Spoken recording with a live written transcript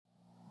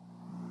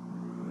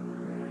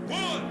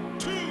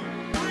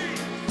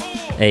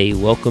Hey,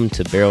 welcome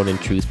to Barreled in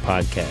Truth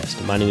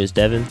podcast. My name is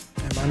Devin.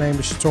 And my name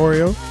is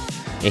Shatorio.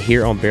 And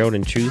here on Barreled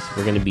in Truth,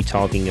 we're going to be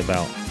talking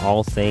about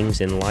all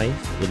things in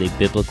life with a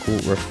biblical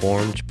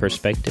reformed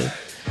perspective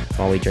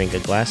while we drink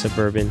a glass of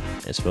bourbon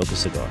and smoke a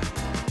cigar.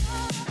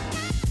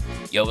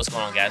 Yo, what's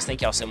going on, guys?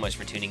 Thank y'all so much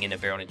for tuning in to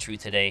Barreled in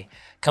Truth today.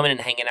 Coming and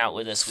hanging out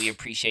with us. We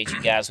appreciate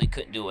you guys. We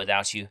couldn't do it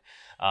without you.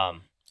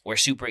 We're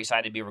super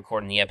excited to be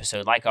recording the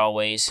episode. Like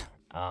always,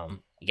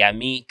 you got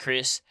me,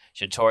 Chris,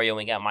 Shatorio, and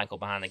we got Michael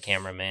behind the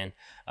camera, man.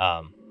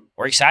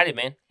 We're excited,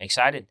 man.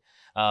 Excited.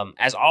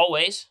 As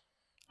always,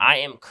 I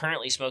am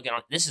currently smoking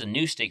on, this is a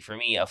new stick for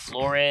me, a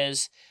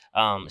Flores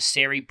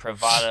Seri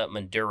Privada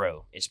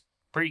Maduro. It's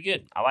pretty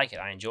good. I like it.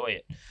 I enjoy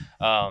it.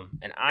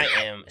 And I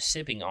am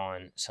sipping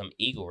on some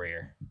Eagle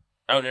Rare.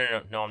 Oh,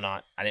 no, I'm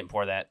not. I didn't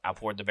pour that. I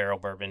poured the barrel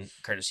bourbon,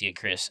 courtesy of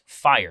Chris.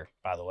 Fire,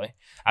 by the way.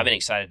 I've been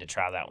excited to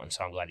try that one,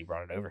 so I'm glad he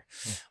brought it over.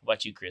 What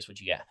about you, Chris? What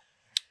you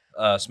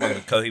got? Smoking a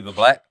Cohiba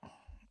Black.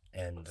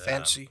 And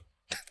Fancy.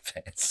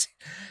 Fancy.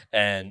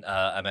 And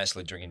I'm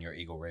actually drinking your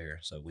Eagle Rare,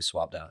 so we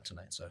swapped out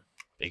tonight. So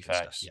Big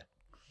facts. Yeah.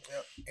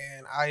 Yep.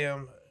 And I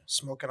am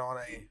smoking on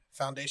a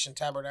Foundation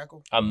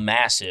Tabernacle. A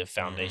massive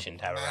Foundation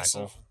Tabernacle.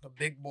 Massive, the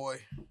big boy.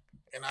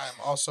 And I am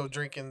also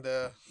drinking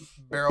the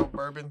barrel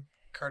bourbon,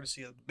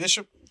 courtesy of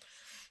Bishop. I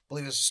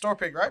believe it's a store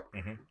pick, right?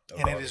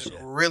 Mm-hmm. And it is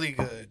really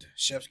good.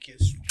 Chef's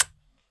kiss.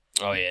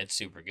 Oh yeah, it's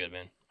super good,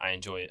 man. I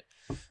enjoy it.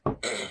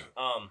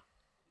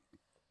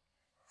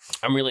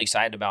 I'm really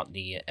excited about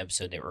the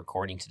episode that we're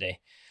recording today.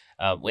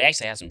 We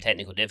actually had some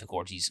technical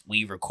difficulties.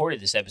 We recorded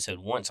this episode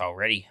once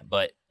already,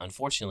 but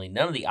unfortunately,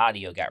 none of the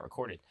audio got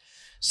recorded.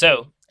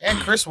 So, and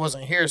Chris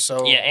wasn't here,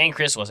 so yeah, and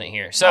Chris wasn't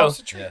here. So,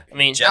 I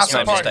mean, Jess you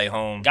know, had to stay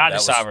home. God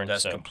is sovereign.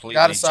 That's so. completely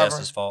God is sovereign.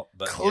 Jess's fault.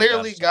 But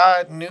clearly,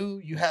 God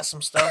knew you had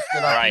some stuff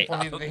that our Right. people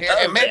needed to hear,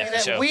 and maybe Yeah, for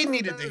that sure. we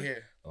needed to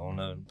hear. Oh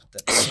no, put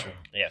that pressure on.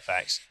 Yeah,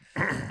 facts.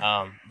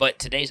 But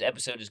today's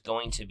episode is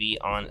going to be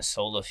on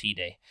Sola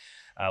Fide.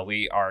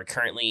 We are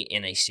currently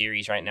in a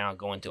series right now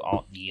going through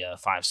all the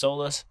 5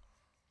 Solas.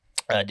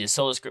 Did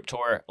Sola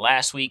Scriptura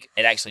last week.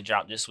 It actually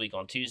dropped this week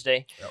on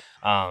Tuesday.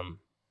 Yep.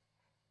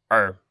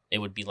 Or it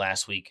would be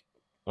last week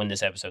when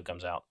this episode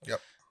comes out. Yep.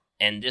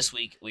 And this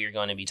week we are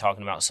going to be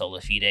talking about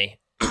Sola Fide,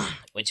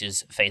 which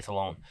is faith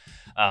alone.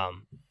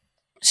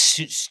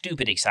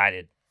 Stupid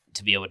excited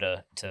to be able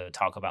to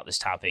talk about this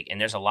topic. And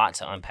there's a lot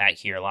to unpack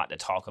here, a lot to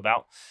talk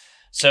about.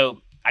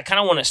 So I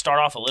kind of want to start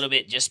off a little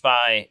bit just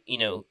by,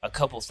 a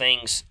couple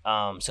things.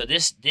 So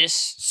this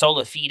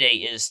Sola Fide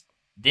is,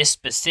 this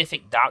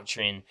specific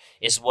doctrine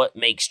is what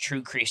makes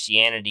true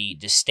Christianity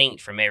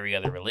distinct from every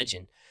other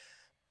religion.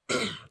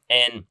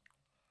 And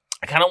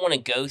I kind of want to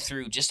go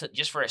through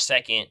just for a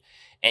second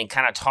and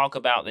kind of talk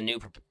about the new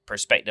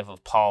perspective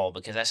of Paul,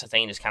 because that's the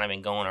thing that's kind of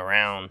been going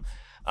around.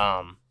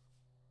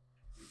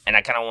 And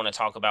I kind of want to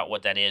talk about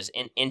what that is.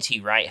 N.T.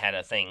 Wright had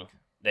a thing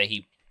that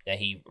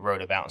he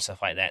wrote about and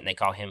stuff like that, and they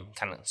call him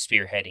kind of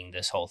spearheading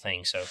this whole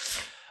thing. So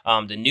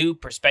the new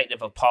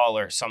perspective of Paul,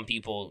 or some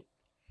people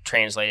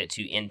translate it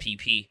to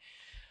NPP,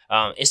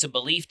 it's a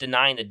belief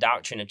denying the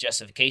doctrine of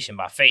justification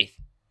by faith.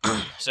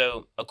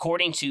 So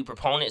according to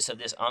proponents of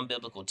this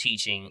unbiblical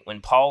teaching,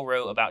 when Paul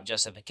wrote about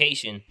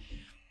justification,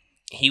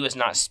 he was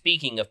not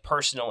speaking of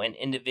personal and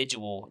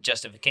individual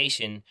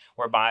justification,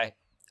 whereby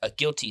a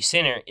guilty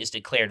sinner is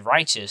declared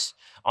righteous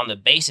on the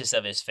basis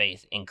of his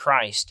faith in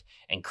Christ,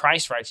 and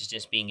Christ's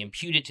righteousness being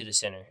imputed to the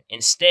sinner.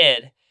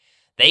 Instead,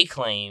 they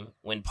claim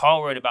when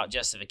Paul wrote about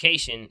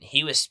justification,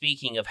 he was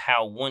speaking of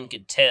how one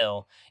could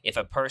tell if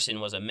a person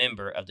was a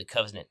member of the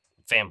covenant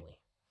family.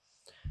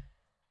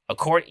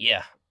 According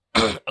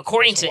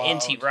to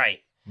N.T.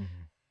 Wright,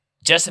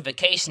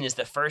 justification is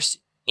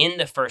in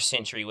the first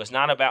century was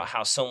not about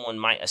how someone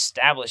might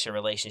establish a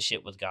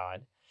relationship with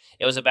God.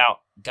 It was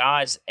about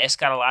God's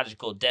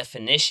eschatological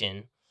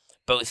definition,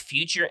 both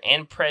future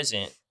and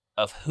present,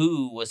 of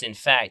who was in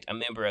fact a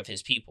member of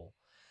his people.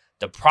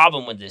 The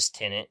problem with this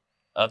tenet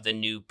of the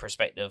new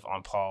perspective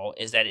on Paul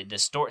is that it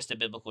distorts the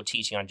biblical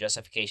teaching on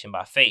justification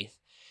by faith,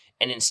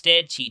 and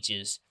instead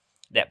teaches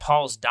that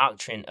Paul's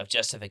doctrine of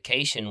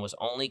justification was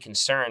only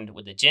concerned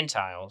with the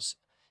Gentiles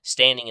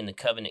standing in the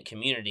covenant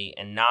community,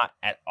 and not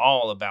at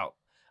all about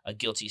a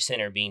guilty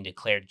sinner being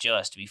declared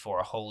just before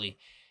a holy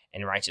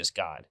and righteous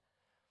God.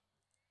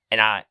 And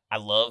I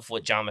love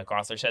what John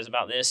MacArthur says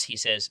about this. He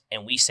says,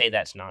 and we say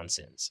that's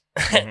nonsense.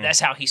 Mm-hmm.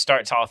 That's how he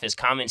starts off his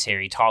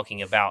commentary,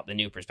 talking about the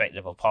new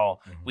perspective of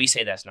Paul. Mm-hmm. We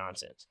say that's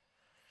nonsense.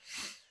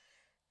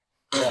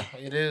 Yeah,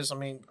 it is. I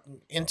mean,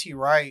 N.T.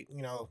 Wright,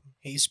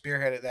 he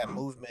spearheaded that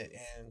movement.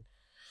 And,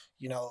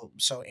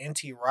 so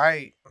N.T.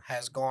 Wright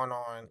has gone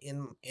on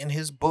in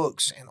his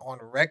books and on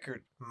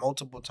record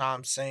multiple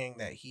times saying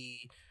that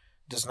he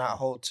does not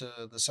hold to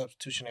the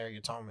substitutionary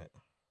atonement.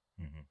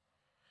 Mm-hmm.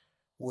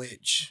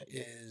 Which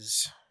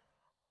is,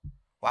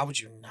 why would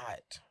you not?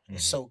 Mm-hmm.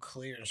 It's so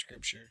clear in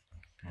Scripture.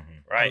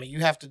 Mm-hmm. Right. I mean,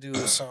 you have to do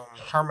some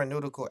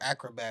hermeneutical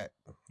acrobat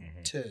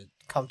to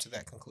come to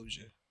that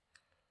conclusion.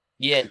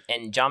 Yeah,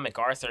 and John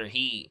MacArthur,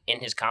 he in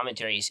his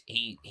commentaries,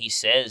 he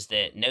says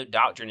that no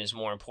doctrine is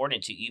more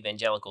important to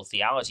evangelical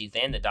theology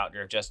than the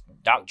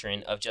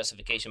doctrine of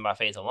justification by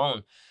faith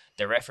alone,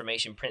 the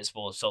Reformation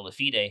principle of sola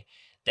fide.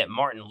 That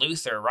Martin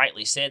Luther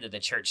rightly said that the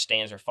church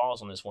stands or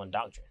falls on this one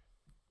doctrine.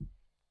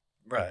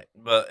 Right,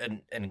 but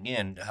and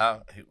again,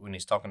 how when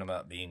he's talking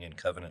about being in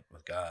covenant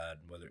with God,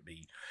 whether it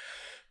be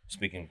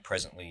speaking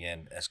presently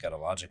and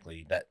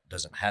eschatologically, that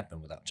doesn't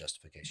happen without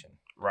justification.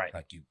 Right.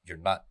 Like you're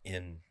not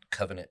in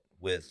covenant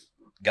with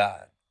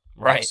God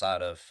Right.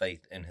 outside of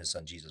faith in His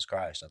Son Jesus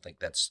Christ. I think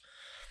that's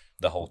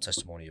the whole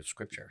testimony of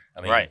Scripture.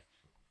 I mean, Right.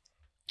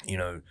 you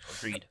know,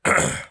 Agreed.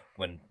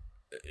 when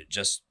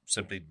just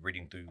simply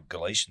reading through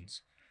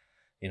Galatians,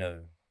 you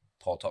know,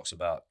 Paul talks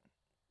about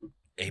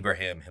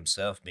Abraham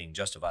himself being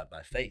justified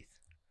by faith.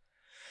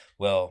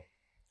 Well,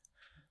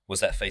 was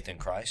that faith in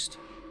Christ?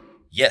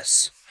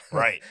 Yes.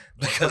 Right.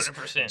 Because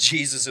 100%.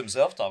 Jesus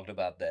himself talked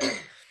about that,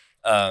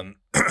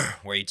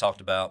 where he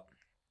talked about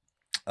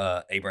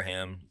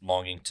Abraham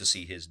longing to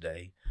see his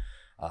day.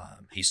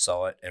 He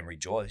saw it and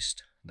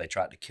rejoiced. They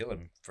tried to kill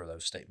him for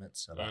those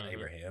statements about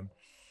Abraham.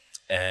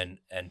 And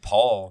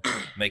Paul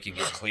making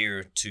it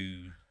clear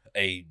to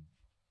a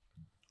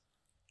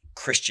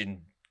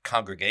Christian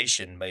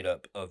congregation made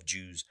up of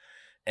Jews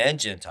and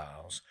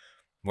Gentiles,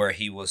 where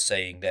he was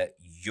saying that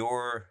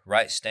your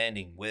right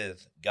standing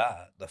with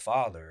God the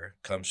Father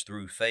comes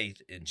through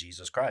faith in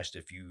Jesus Christ.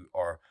 If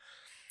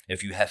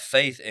you have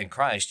faith in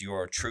Christ, you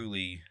are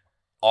truly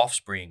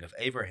offspring of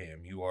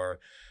Abraham. You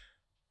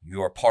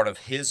are part of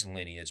his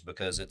lineage,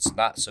 because it's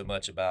not so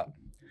much about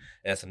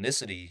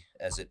ethnicity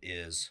as it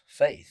is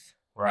faith.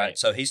 Right.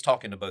 So he's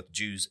talking to both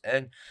Jews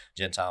and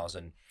Gentiles.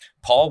 And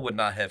Paul would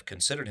not have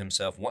considered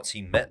himself, once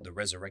he met the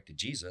resurrected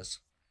Jesus,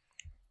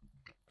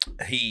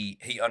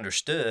 he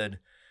understood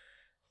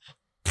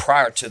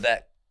prior to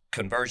that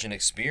conversion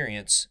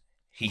experience,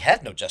 he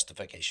had no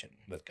justification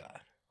with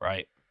God.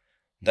 Right.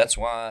 That's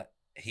why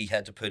he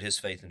had to put his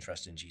faith and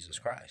trust in Jesus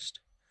Christ.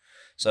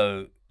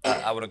 So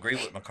I would agree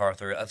with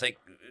MacArthur. I think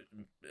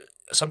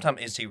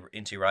sometimes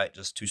N.T. Wright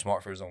just too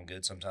smart for his own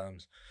good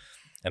sometimes.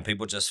 And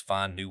people just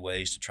find new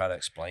ways to try to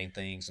explain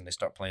things, and they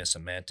start playing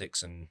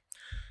semantics, and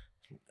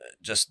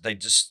they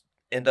just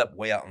end up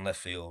way out in left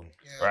field.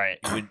 Yeah. Right.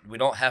 We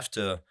don't have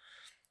to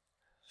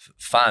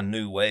find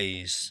new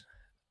ways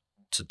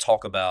to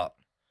talk about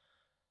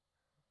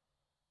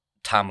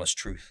timeless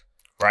truth.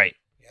 Right.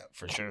 Yeah,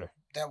 for sure.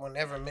 That were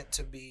never meant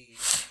to be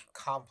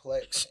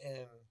complex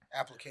in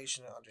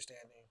application and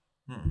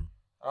understanding.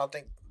 I don't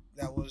think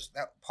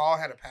that Paul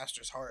had a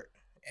pastor's heart,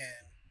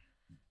 and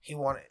he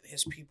wanted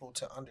his people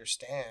to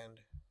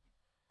understand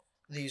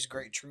these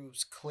great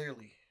truths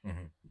clearly.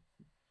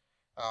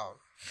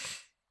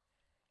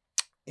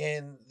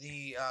 In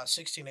the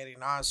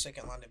 1689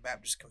 Second London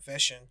Baptist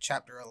Confession,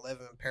 chapter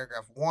 11,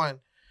 paragraph 1,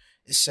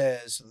 it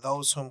says,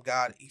 "Those whom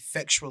God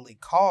effectually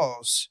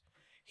calls,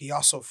 he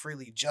also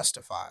freely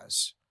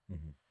justifies."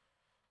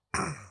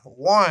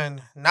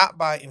 1, not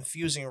by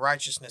infusing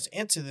righteousness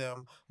into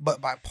them, but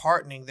by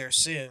pardoning their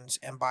sins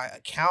and by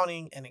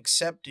accounting and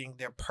accepting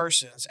their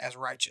persons as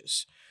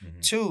righteous.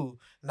 2,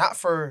 not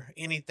for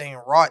anything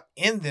wrought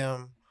in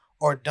them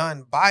or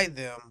done by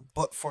them,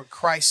 but for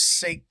Christ's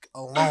sake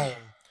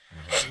alone.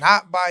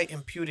 Not by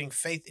imputing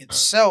faith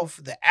itself,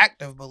 the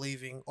act of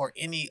believing, or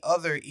any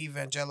other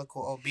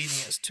evangelical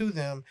obedience to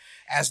them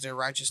as their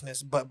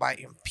righteousness, but by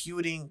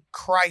imputing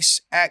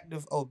Christ's act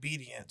of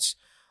obedience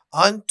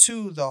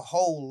unto the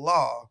whole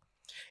law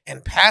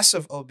and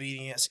passive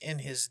obedience in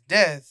his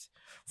death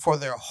for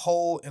their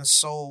whole and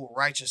sole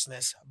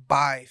righteousness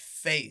by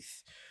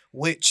faith,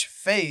 which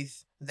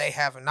faith they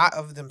have not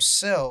of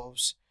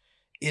themselves,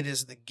 it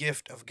is the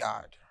gift of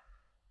God.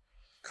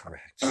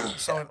 Correct.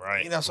 So,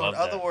 right. So in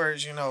other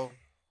words,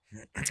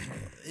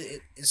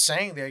 it's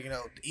saying there,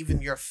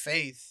 even your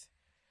faith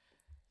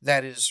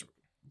that is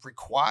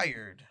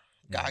required,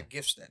 God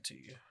gifts that to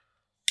you.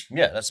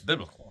 Yeah, that's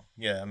biblical.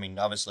 Yeah, I mean,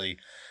 obviously,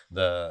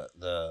 the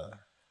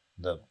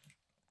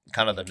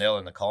kind of the nail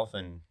in the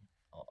coffin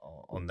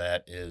on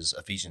that is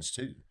Ephesians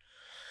 2,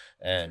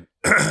 and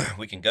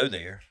we can go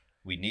there.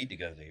 We need to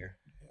go there,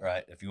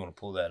 right? If you want to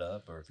pull that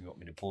up, or if you want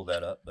me to pull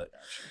that up, but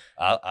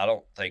I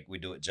don't think we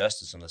do it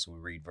justice unless we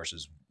read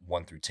verses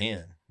 1 through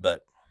 10.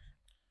 But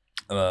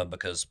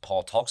because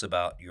Paul talks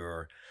about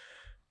your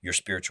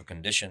spiritual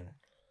condition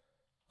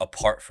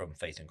apart from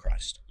faith in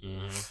Christ.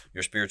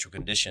 Your spiritual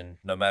condition,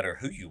 no matter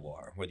who you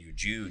are, whether you're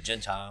Jew,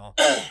 Gentile,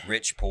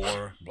 rich,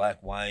 poor,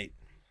 black, white,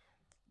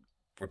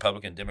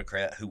 Republican,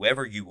 Democrat,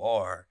 whoever you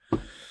are,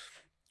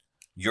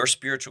 your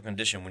spiritual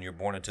condition when you're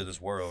born into this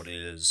world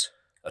is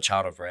a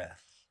child of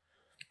wrath.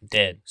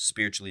 Dead.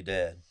 Spiritually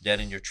dead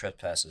in your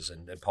trespasses.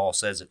 And Paul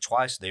says it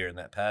twice there in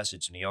that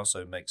passage, and he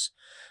also makes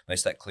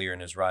that clear in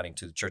his writing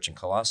to the church in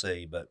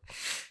Colossae. But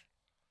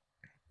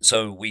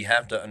so we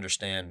have to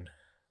understand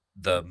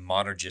the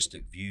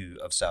monergistic view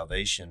of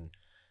salvation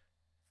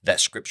that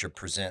Scripture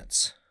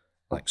presents.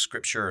 Like,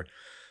 Scripture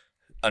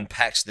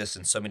unpacks this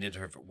in so many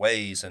different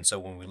ways, and so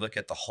when we look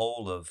at the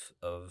whole of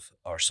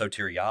our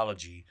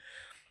soteriology,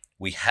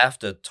 we have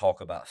to talk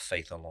about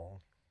faith alone,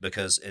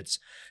 because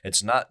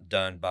it's not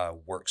done by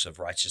works of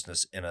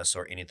righteousness in us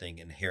or anything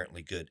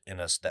inherently good in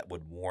us that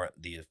would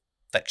warrant the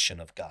affection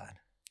of God.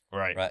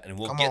 Right. Right. And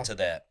we'll Come get on. to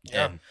that.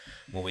 Yeah. And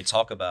when we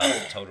talk about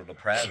total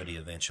depravity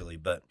eventually.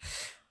 But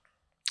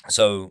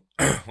so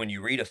when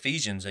you read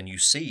Ephesians and you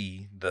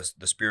see the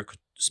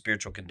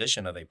spiritual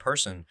condition of a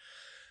person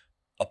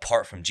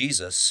apart from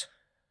Jesus,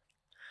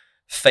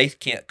 faith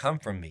can't come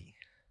from me.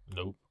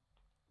 Nope.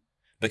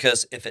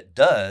 Because if it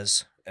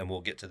does, and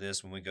we'll get to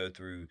this when we go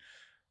through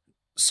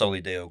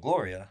Soli Deo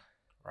Gloria,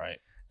 Right.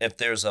 if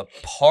there's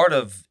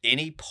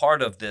any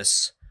part of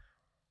this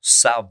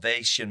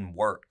salvation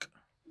work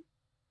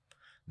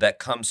that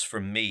comes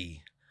from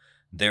me,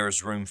 there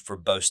is room for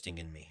boasting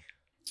in me.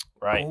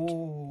 Right.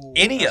 Ooh,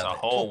 Any That's of a it.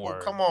 whole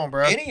word. Come on,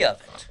 bro. Any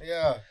of it.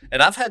 Yeah.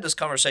 And I've had this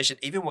conversation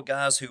even with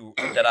guys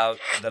that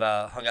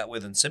I hung out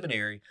with in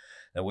seminary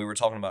that we were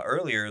talking about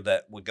earlier,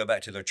 that would go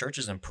back to their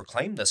churches and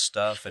proclaim this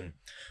stuff. And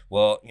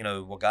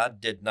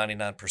God did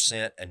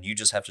 99% and you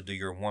just have to do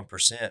your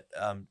 1%.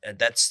 And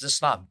that's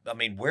just not, I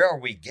mean, where are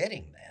we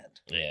getting that?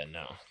 Yeah,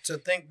 no. To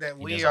think that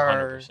He we does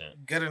are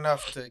 100%. good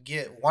enough to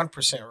get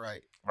 1%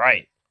 right.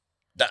 Right.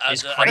 I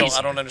It's don't crazy.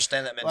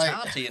 understand that Like-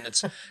 mentality,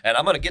 and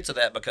I'm going to get to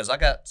that because I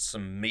got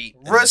some meat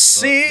in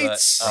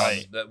Receipts! this book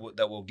Right.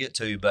 that we'll get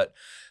to. But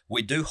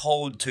we do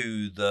hold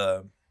to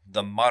the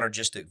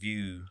monergistic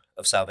view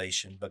of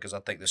salvation, because I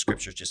think the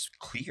scripture is just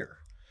clear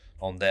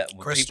on that.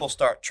 When Crystal. people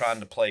start trying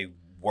to play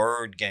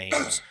word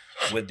games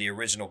with the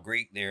original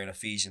Greek there in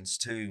Ephesians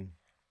 2,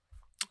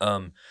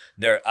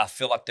 I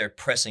feel like they're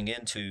pressing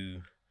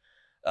into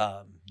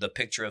the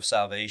picture of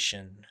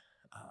salvation,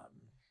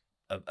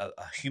 a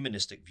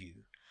humanistic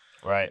view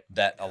Right.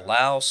 that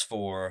allows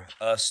for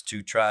us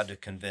to try to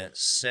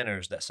convince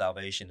sinners that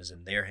salvation is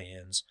in their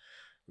hands,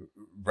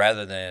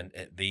 rather than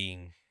it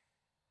being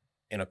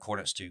in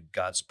accordance to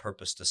God's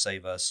purpose to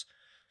save us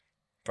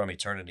from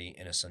eternity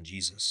in His Son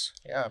Jesus.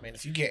 Yeah, I mean,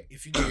 if you get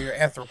your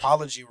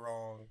anthropology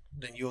wrong,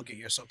 then you'll get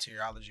your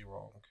soteriology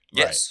wrong.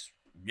 Yes.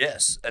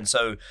 And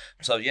so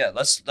yeah,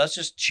 let's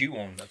just chew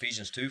on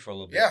Ephesians 2 for a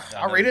little bit. Yeah,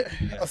 I I'll know- read it.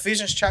 yeah.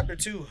 Ephesians chapter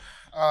 2,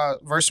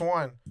 verse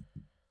 1.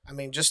 I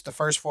mean, just the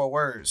first 4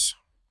 words.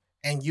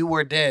 And you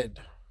were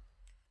dead.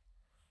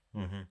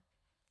 Mhm.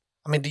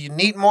 I mean, do you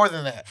need more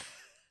than that?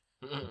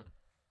 Mhm.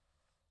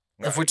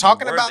 If Right, we're you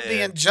talking were about dead.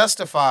 being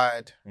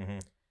justified,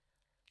 Mhm.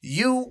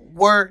 you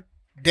were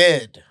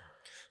dead.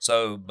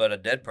 So, but a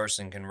dead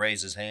person can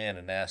raise his hand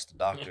and ask the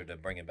doctor to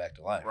bring him back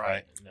to life,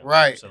 right? No,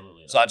 Right.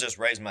 Absolutely. So I just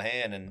raise my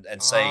hand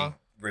and say, Uh-huh.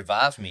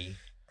 revive me,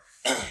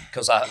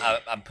 because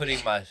I'm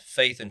putting my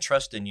faith and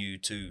trust in you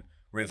to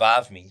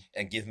revive me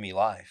and give me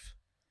life.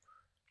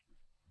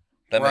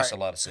 That makes a Right.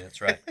 lot of sense,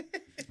 right?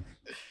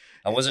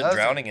 I wasn't doesn't.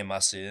 drowning in my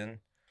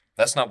sin.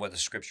 That's not what the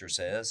scripture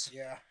says.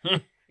 Yeah. Hmm.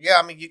 Yeah,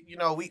 I mean, you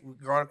know, we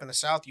growing up in the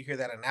South, you hear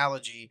that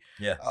analogy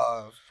Yeah.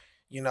 of,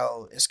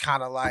 it's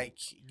kind of like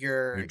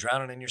You're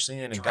drowning in your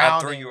sin, and God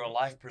Drowning. threw you a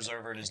life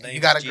preserver, and His name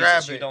You gotta is Jesus.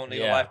 grab You it. don't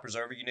need a Yeah. life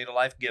preserver. You need a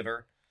life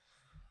giver.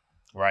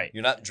 Right.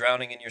 You're not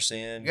drowning in your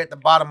sin. you're at the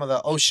bottom of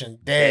the ocean,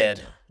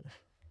 dead.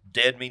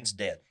 Dead means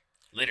dead.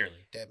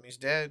 Literally. Dead means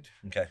dead.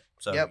 Okay.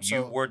 So Yep, you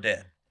so- were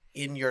dead.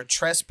 In your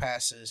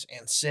trespasses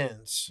and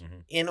sins,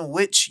 Mhm. in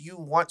which you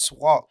once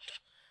walked,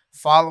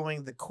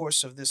 following the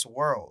course of this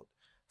world,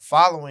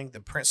 following the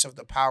prince of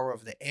the power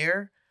of the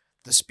air,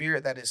 the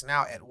spirit that is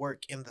now at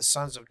work in the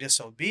sons of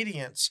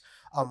disobedience,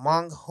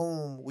 among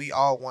whom we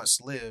all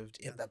once lived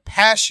in the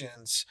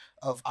passions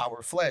of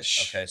our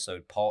flesh. Okay,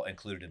 so Paul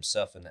included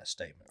himself in that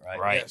statement, right?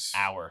 Right. Yes.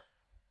 Hour.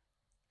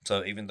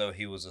 So even though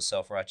he was a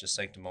self-righteous,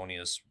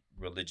 sanctimonious,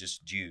 religious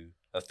Jew,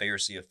 a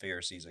Pharisee of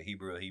Pharisees, a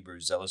Hebrew of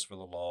Hebrews, zealous for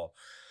the law,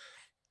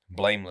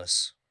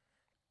 blameless,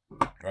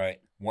 right?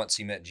 Once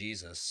he met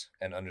Jesus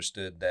and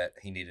understood that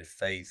he needed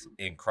faith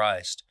in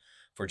Christ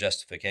for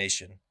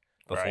justification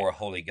before a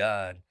holy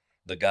God,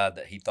 the God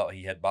that he thought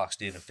he had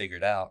boxed in and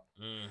figured out,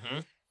 Mm-hmm.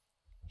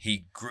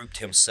 he grouped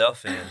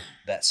himself in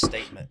that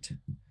statement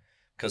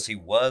because he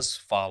was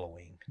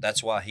following.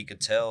 That's why he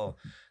could tell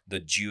the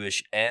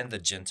Jewish and the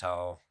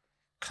Gentile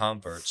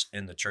converts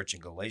in the church in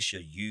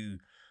Galatia, you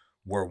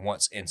were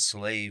once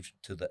enslaved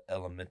to the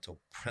elemental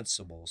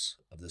principles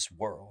of this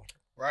world.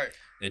 Right.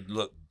 It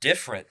looked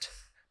different,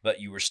 but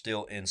you were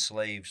still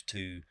enslaved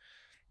to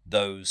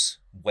those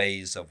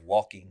ways of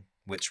walking,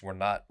 which were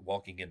not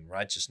walking in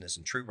righteousness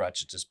and true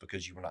righteousness,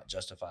 because you were not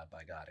justified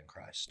by God in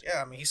Christ.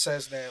 Yeah, I mean, he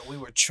says that we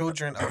were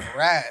children of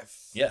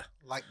wrath. Yeah.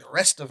 Like the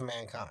rest of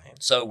mankind.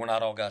 So we're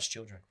not all God's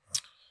children.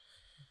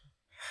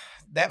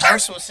 That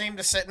verse would seem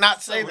to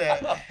not say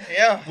that.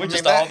 Yeah. We're I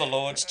just mean, all that- the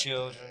Lord's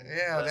children.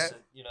 Yeah, Blessed,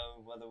 that-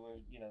 whether we're,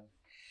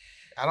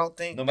 I don't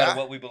think no matter God-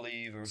 what we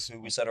believe or who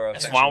we set our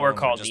That's affection why we're on,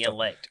 called just the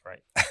elect,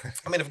 right?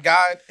 I mean, if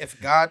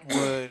God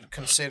would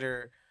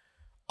consider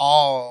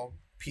all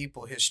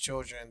people his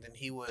children, then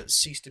he would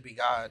cease to be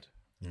God.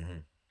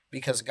 Mhm.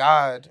 Because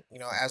God,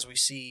 as we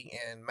see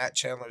in Matt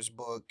Chandler's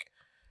book,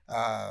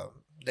 The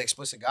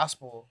Explicit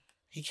Gospel,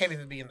 he can't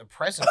even be in the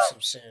presence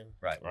of sin.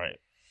 Right. Right.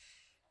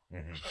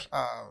 Mhm.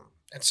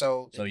 And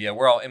so yeah,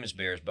 we're all image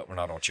bearers, but we're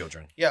not all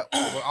children. yeah,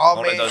 we're all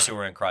Only made. those who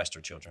are in Christ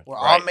are children. We're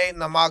all made in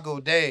the Imago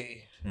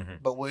Dei,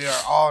 Mhm. but we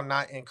are all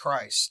not in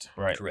Christ.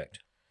 Right. Correct.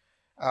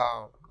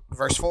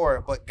 Verse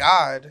 4, but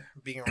God,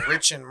 being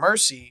rich in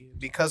mercy,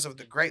 because of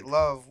the great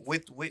love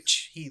with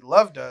which he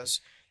loved us,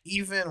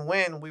 even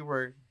when we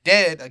were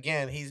dead,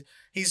 again, he's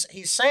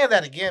saying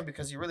that again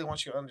because he really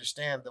wants you to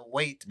understand the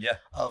weight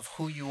of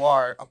who you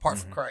are apart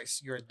from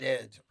Christ. You're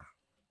dead.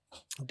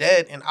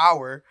 Dead in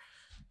our,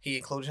 he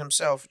included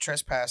himself,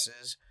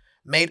 trespasses,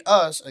 made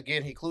us,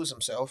 again, he includes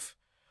himself,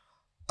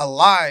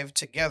 alive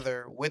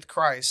together with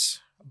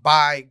Christ.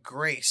 By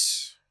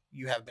grace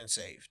you have been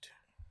saved.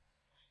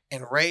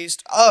 And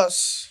raised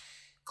us,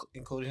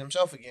 including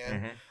himself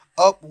again,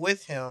 up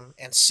with him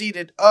and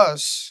seated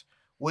us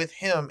with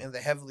him in the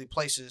heavenly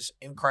places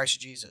in Christ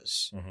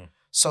Jesus,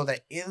 so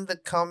that in the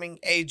coming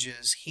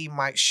ages he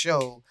might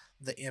show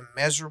the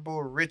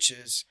immeasurable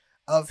riches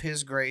of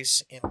his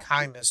grace and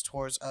kindness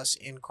towards us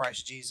in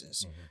Christ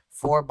Jesus.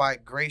 For by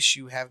grace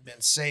you have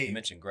been saved. You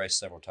mentioned grace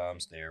several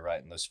times there,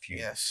 right? In those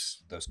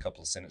those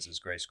couple of sentences,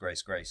 grace,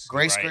 grace, grace.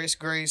 Grace, Right. grace,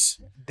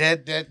 grace,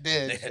 dead, dead,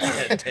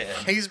 dead. Dead.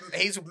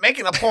 He's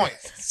making a point.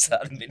 So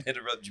I didn't mean to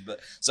interrupt you, but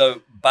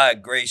so by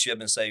grace you have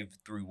been saved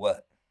through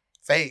what?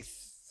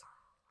 Faith.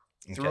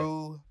 Okay.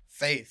 Through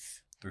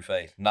faith. Through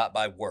faith, not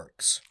by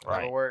works,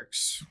 Right.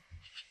 Works.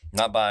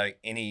 not by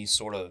any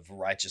sort of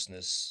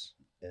righteousness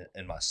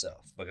in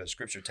myself, because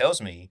Scripture tells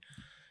me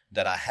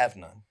that I have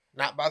none.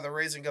 Not by the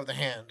raising of the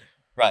hand.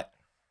 Right.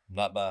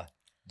 Not by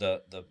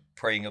the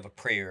praying of a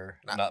prayer.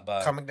 Not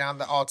by coming down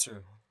the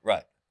altar.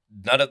 Right.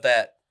 None of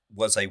that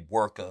was a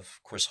work of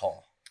Chris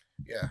Hall.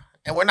 Yeah.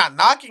 And we're not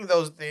knocking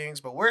those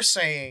things, but we're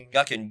saying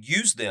God can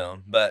use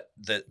them, but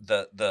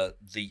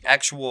the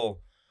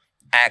actual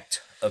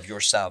act of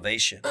your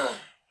salvation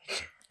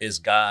is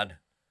God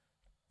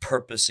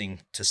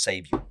purposing to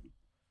save you.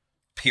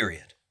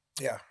 Period.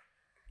 Yeah.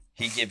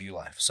 He gave you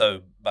life.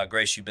 So by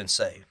grace you've been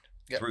saved.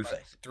 Through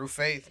faith. Through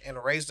faith,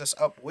 and raised us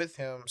up with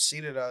him,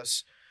 seated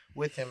us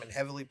with him in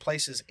heavenly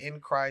places in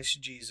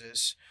Christ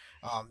Jesus.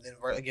 Then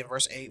again,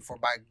 verse 8, for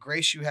by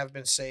grace you have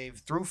been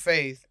saved through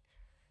faith,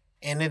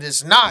 and it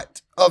is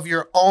not of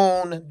your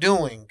own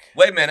doing.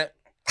 Wait a minute.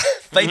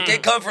 Faith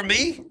can't come from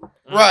me.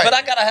 Right. But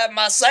I got to have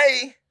my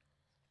say.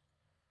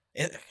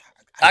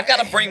 I got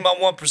to bring my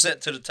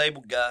 1% to the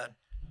table, God.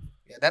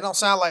 Yeah, that don't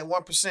sound like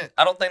 1%.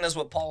 I don't think that's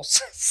what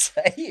Paul's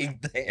saying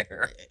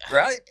there,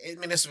 right? I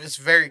mean, it's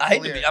very clear. I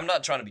hate to be, I'm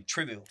not trying to be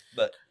trivial,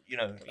 but,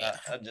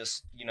 I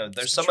just,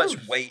 there's so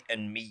much weight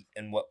and meat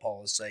in what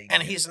Paul is saying.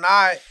 And he's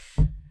not.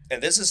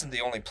 And this isn't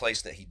the only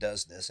place that he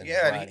does this. In his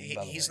Yeah, writing,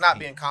 he's not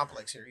being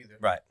complex here either.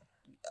 Right.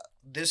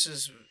 This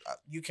is,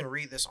 you can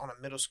read this on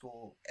a middle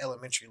school,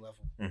 elementary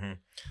level.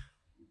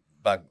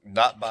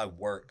 Not by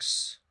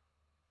works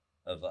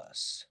of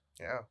us.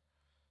 Yeah.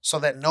 So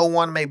that no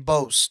one may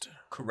boast.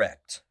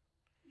 Correct.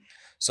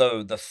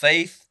 So the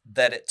faith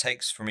that it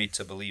takes for me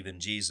to believe in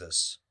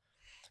Jesus,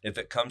 if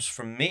it comes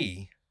from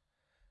me,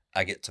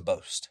 I get to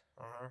boast.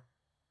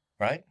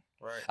 Right?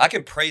 Right. I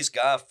can praise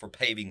God for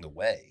paving the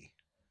way,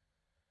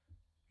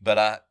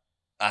 but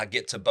I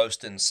get to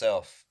boast in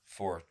self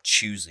for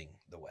choosing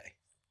the way.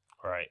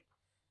 Right.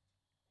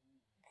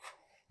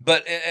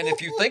 But, and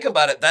if you think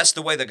about it, that's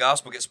the way the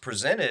gospel gets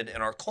presented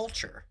in our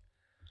culture.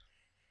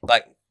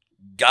 Like,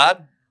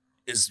 God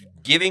is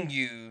giving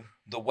you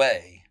the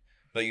way,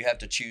 but you have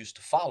to choose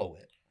to follow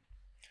it,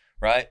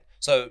 right?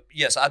 So,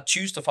 yes, I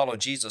choose to follow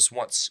Jesus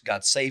once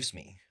God saves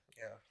me.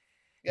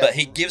 Yeah. But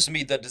he gives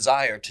me the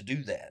desire to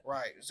do that.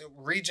 Right. So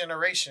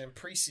regeneration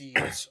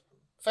precedes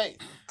faith.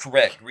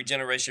 Correct.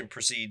 Regeneration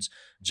precedes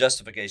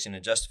justification,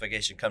 and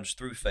justification comes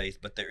through faith,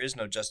 but there is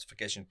no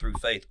justification through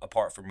faith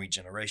apart from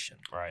regeneration.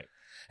 Right.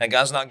 And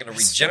God's not going to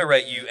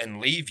regenerate you and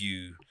leave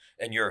you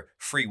in your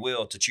free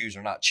will to choose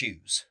or not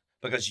choose,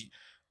 because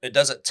it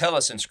doesn't tell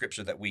us in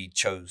Scripture that we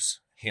chose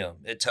him.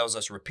 It tells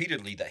us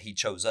repeatedly that he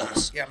chose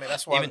us. Yeah, I mean,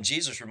 that's why. Even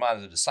Jesus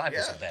reminded the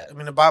disciples of that. I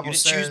mean, the Bible you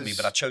didn't says, choose me,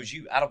 but I chose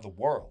you out of the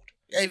world.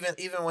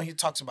 Even when he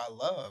talks about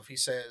love, he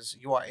says,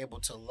 you are able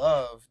to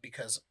love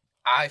because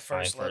I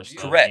first loved you.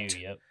 Correct.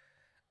 Yep.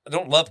 I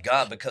don't love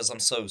God because I'm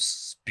so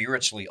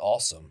spiritually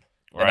awesome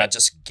and Right. I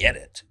just get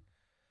it.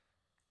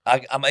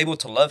 I'm able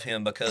to love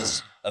him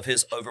because of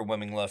his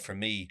overwhelming love for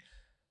me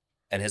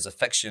and his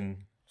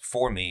affection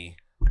for me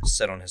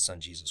set on his son,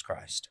 Jesus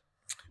Christ.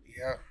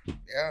 Yeah.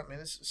 Yeah, I mean,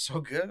 it's so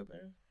good,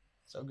 man.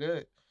 So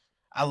good.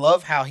 I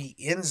love how he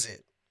ends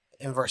it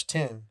in verse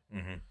 10.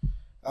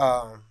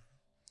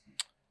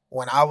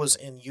 When I was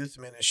in youth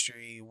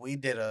ministry, we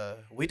did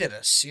a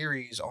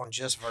series on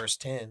just verse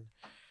 10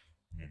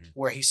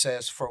 where he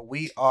says, for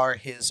we are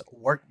his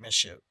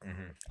workmanship.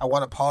 I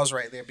want to pause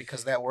right there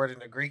because that word in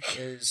the Greek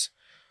is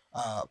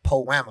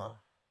poema,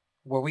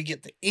 where we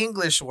get the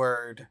English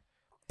word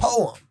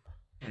poem.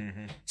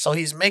 So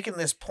he's making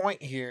this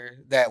point here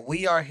that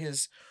we are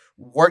his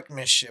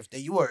workmanship, that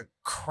you are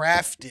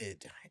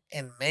crafted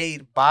and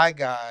made by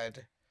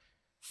God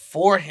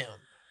for him,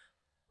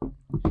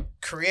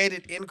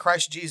 created in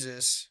Christ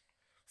Jesus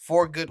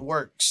for good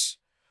works,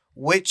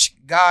 which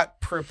God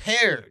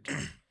prepared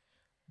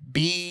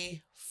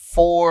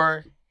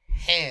beforehand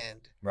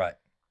Right.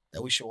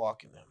 that we should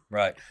walk in them.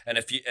 Right.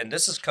 And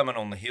this is coming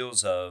on the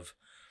heels of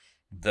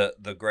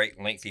the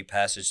great lengthy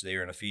passage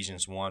there in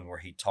Ephesians 1 where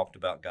he talked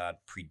about God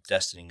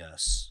predestining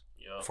us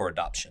for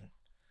adoption.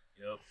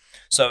 Yep.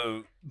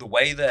 So the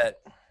way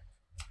that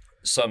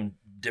some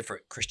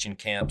different Christian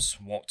camps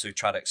want to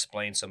try to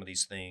explain some of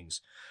these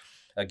things,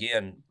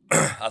 again,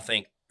 I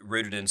think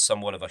rooted in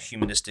somewhat of a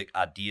humanistic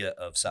idea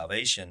of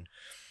salvation,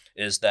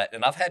 is that,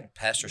 and I've had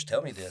pastors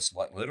tell me this,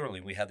 like literally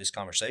we have these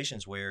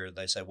conversations where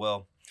they say,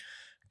 well,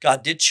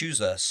 God did choose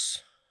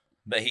us,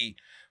 but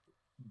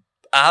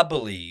I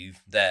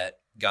believe that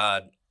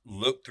God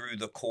looked through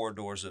the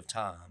corridors of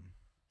time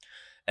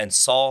and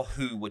saw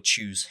who would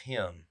choose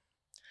him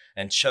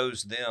and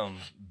chose them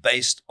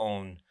based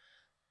on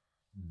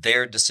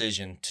their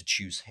decision to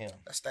choose him.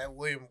 That's that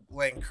William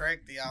Lane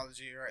Craig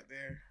theology right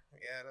there.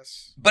 Yeah,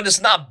 that's. But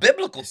it's not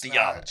biblical It's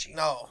theology.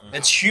 Not,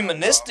 It's no,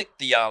 humanistic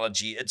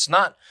theology. It's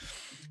not.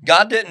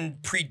 God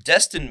didn't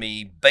predestine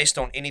me based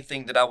on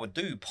anything that I would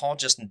do. Paul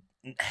just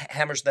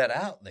hammers that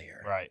out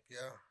there. Right.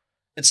 Yeah.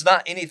 It's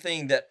not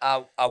anything that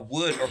I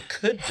would or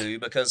could do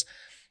because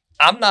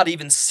I'm not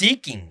even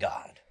seeking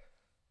God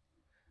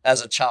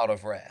as a child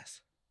of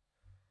wrath.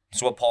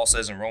 That's what Paul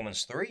says in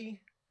Romans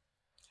 3.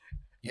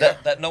 Yeah.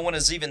 That no one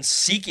is even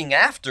seeking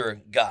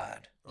after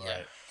God.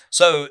 Right.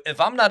 So if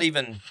I'm not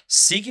even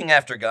seeking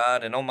after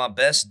God and on my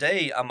best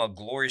day, I'm a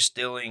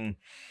glory-stealing,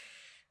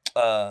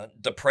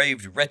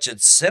 depraved,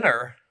 wretched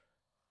sinner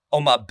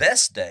on my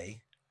best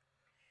day,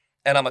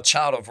 and I'm a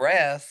child of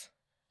wrath,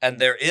 and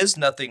there is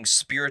nothing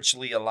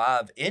spiritually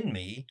alive in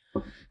me,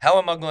 how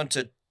am I going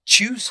to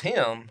choose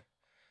him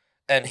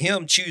and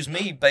him choose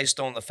me based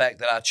on the fact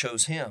that I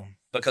chose him?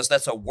 Because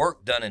that's a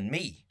work done in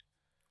me,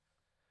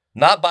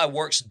 not by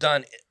works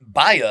done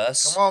by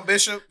us. Come on,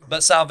 Bishop.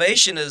 But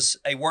salvation is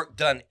a work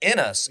done in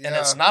us, and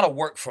it's Yeah. not a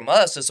work from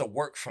us, it's a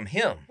work from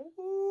him.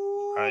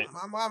 Ooh, Right.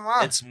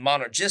 My. It's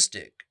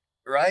monergistic,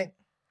 right?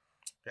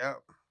 Yeah.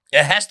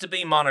 It has to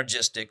be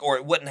monergistic or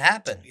it wouldn't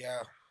happen.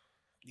 Yeah.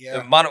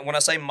 Yeah. When I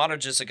say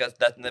monergistic,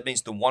 that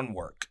means the one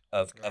work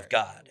of Right.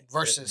 God.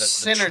 Versus The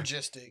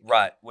synergistic.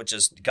 right, which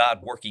is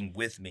God working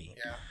with me.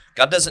 Yeah.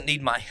 God doesn't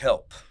need my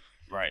help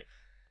Right.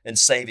 in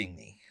saving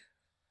me.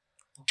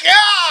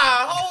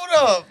 God, hold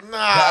up.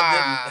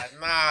 God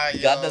Nah,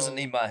 yo. God doesn't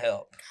need my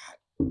help.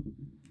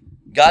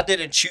 God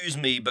didn't choose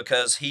me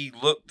because he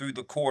looked through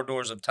the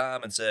corridors of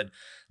time and said,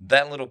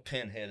 that little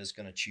pinhead is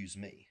going to choose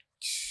me.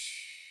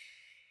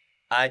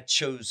 I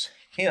chose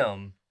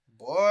him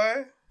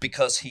Boy.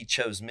 because he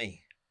chose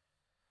me.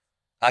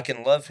 I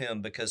can love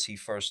him because he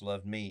first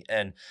loved me.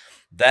 And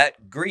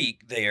that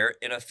Greek there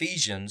in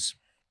Ephesians,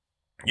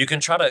 you can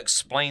try to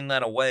explain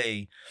that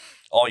away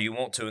all you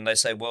want to. And they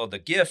say, well, the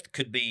gift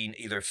could be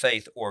either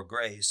faith or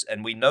grace.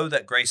 And we know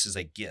that grace is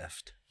a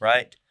gift,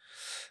 right?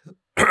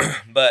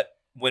 But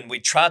when we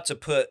try to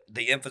put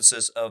the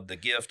emphasis of the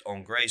gift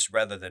on grace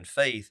rather than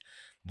faith,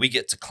 we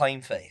get to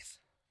claim faith.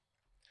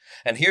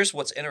 And here's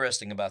what's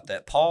interesting about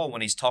that. Paul,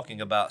 when he's talking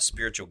about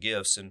spiritual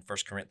gifts in 1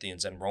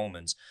 Corinthians and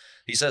Romans,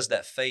 he says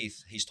that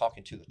faith, he's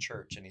talking to the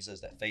church, and he says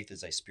that faith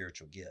is a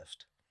spiritual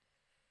gift.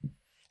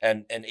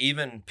 And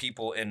even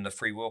people in the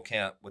free will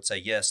camp would say,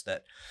 yes,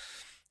 that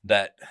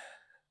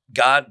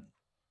God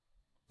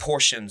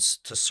portions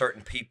to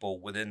certain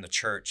people within the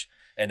church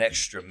an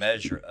extra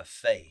measure of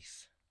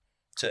faith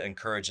to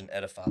encourage and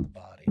edify the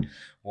body.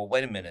 Well,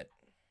 wait a minute.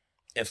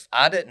 If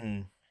I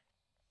didn't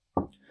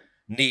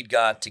need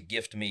God to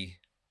gift me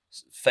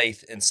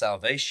faith in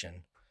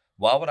salvation,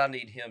 why would I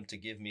need him to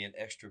give me an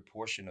extra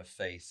portion of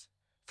faith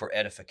for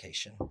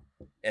edification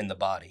in the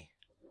body?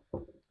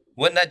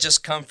 Wouldn't that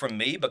just come from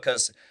me?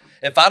 Because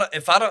if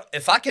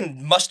I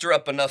can muster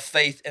up enough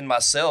faith in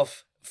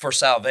myself for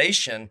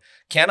salvation,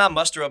 can I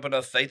muster up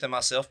enough faith in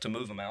myself to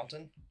move a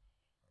mountain?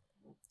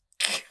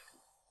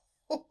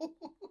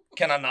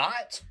 Can I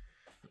not?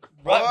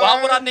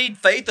 Why would I need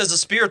faith as a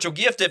spiritual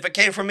gift if it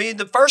came from me in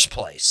the first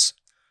place?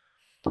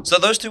 So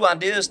those two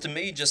ideas to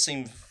me just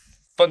seem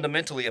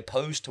fundamentally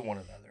opposed to one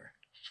another.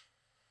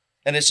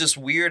 And it's just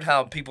weird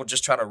how people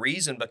just try to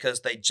reason because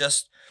they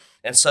just,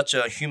 in such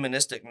a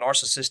humanistic,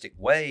 narcissistic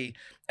way,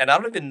 and I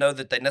don't even know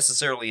that they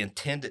necessarily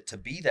intend it to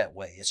be that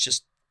way. It's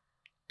just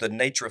the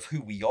nature of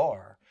who we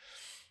are.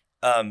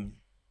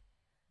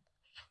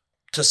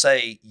 To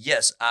say,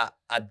 yes, I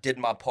did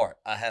my part.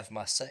 I have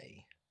my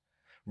say.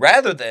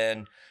 Rather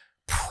than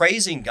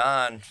praising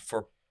God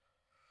for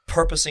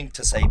purposing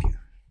to save you.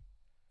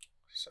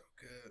 So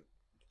good.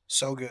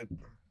 So good.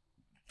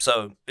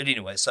 So, but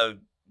anyway,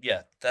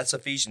 yeah, that's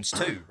Ephesians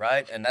 2,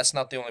 right? And that's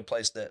not the only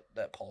place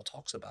that Paul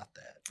talks about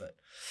that. But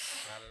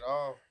Not at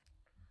all.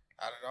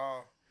 Not at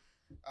all.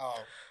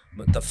 Oh.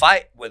 But the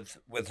fight with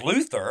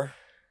Luther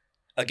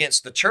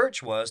against the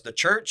church was the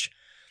church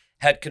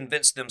had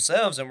convinced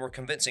themselves and were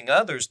convincing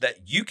others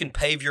that you can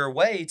pave your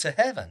way to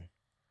heaven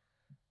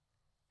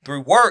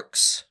through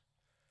works,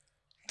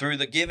 through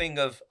the giving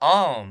of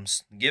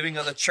alms, giving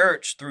of the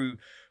church, through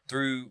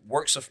through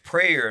works of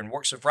prayer and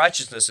works of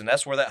righteousness. And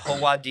that's where that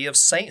whole idea of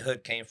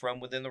sainthood came from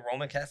within the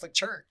Roman Catholic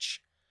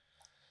Church.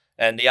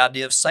 And the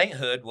idea of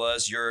sainthood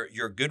was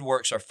your good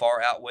works are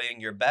far outweighing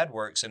your bad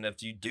works. And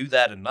if you do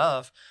that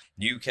enough,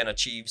 you can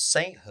achieve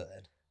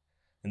sainthood.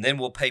 And then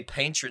we'll pay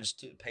patron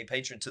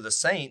to the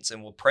saints,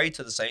 and we'll pray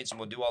to the saints, and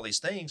we'll do all these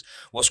things.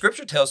 Well,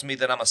 Scripture tells me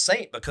that I'm a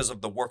saint because of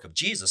the work of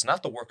Jesus,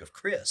 not the work of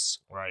Chris.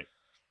 Right.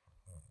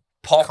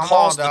 Paul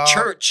calls the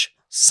church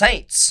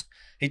saints.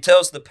 He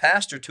tells the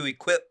pastor to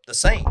equip the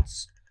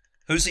saints.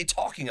 Who's he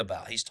talking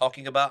about? He's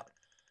talking about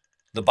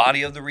the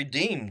body of the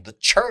redeemed, the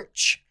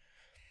church.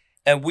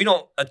 And we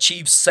don't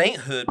achieve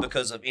sainthood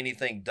because of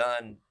anything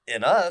done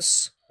in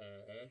us.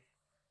 Mm-hmm.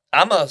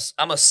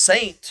 I'm a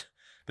saint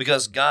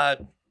because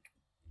God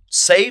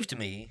saved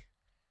me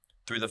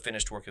through the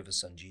finished work of his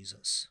son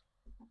Jesus.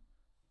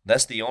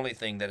 That's the only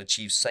thing that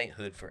achieves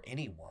sainthood for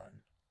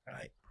anyone,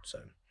 right? So,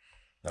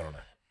 I don't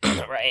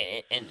know.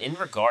 Right, and in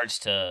regards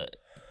to,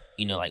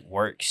 like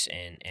works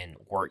and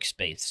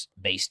works-based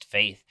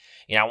faith,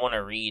 I want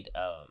to read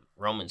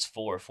Romans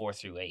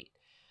 4:4-8.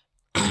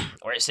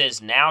 Where it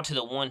says, "Now to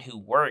the one who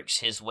works,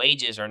 his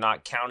wages are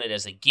not counted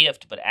as a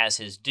gift, but as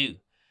his due."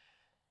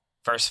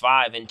 Verse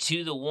 5, "And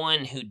to the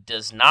one who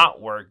does not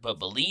work, but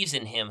believes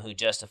in him who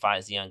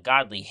justifies the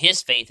ungodly,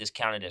 his faith is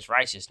counted as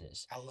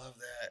righteousness." I love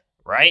that.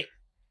 Right?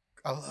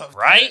 I love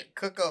right? that.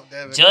 Cook up,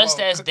 David. Just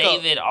as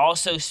David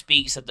also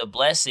speaks of the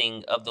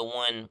blessing of the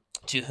one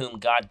to whom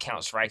God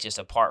counts righteous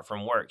apart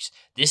from works.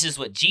 This is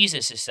what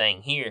Jesus is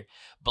saying here.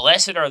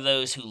 "Blessed are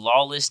those whose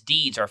lawless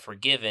deeds are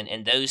forgiven,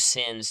 and those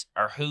sins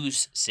are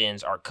whose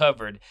sins are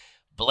covered.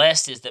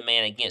 Blessed is the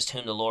man against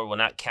whom the Lord will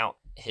not count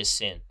his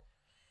sin."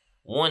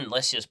 One,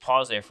 let's just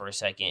pause there for a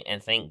second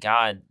and thank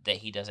God that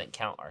he doesn't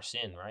count our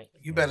sin, right?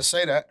 You better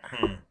say that.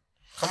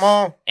 Come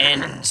on.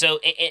 And so,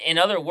 in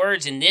other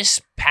words, in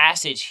this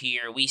passage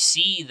here, we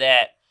see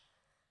that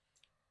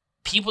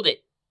people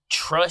that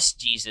trust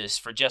Jesus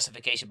for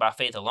justification by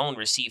faith alone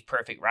receive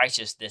perfect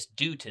righteousness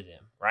due to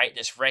them, right?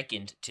 That's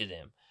reckoned to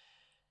them.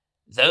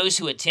 Those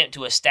who attempt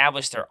to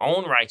establish their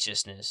own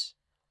righteousness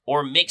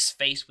or mix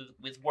faith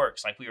with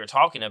works, like we were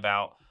talking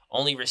about,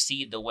 only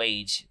receive the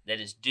wage that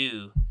is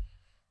due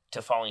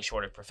to falling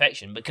short of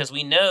perfection. Because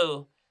we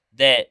know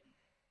that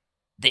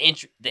the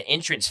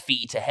entrance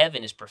fee to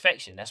heaven is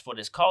perfection. That's what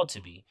it's called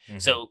to be. Mm-hmm.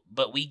 So,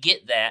 but we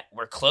get that.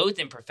 We're clothed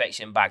in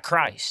perfection by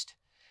Christ.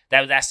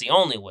 That's the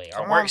only way.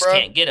 Our works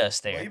can't get us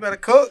there. Well, you better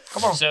cook.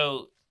 Come on.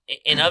 So,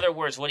 in other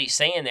words, what he's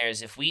saying there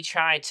is if we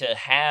try to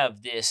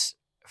have this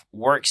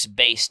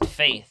works-based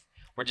faith,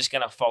 we're just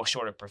going to fall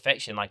short of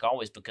perfection like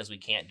always because we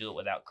can't do it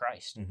without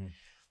Christ.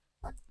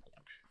 Mm-hmm.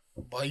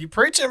 Boy, you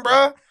preaching,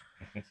 bro.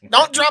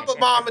 Don't drop a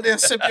bomb and then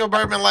sip your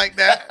bourbon like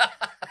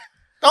that.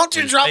 Don't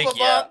you drop a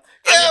bomb.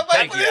 Yeah,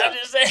 but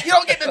you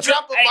don't get to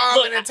drop a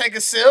bomb and then take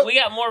a sip. We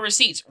got more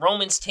receipts.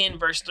 Romans 10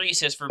 verse 3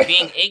 says, "For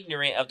being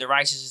ignorant of the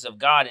righteousness of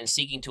God and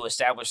seeking to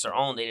establish their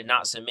own, they did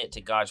not submit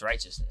to God's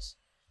righteousness."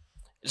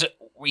 So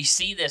we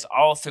see this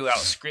all throughout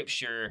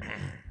Scripture,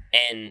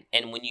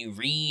 and when you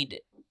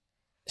read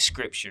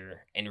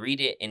Scripture and read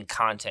it in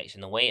context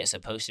and the way it's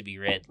supposed to be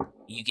read,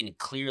 you can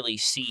clearly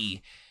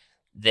see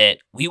that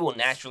we will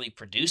naturally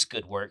produce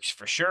good works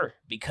for sure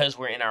because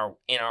we're in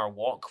our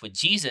walk with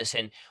Jesus.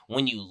 And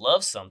when you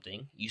love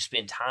something, you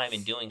spend time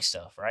in doing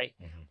stuff, right?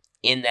 Mm-hmm.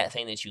 In that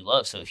thing that you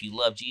love. So if you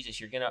love Jesus,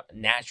 you're going to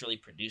naturally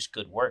produce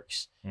good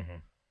works. Mm-hmm.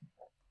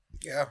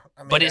 Yeah.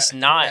 But it's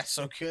not,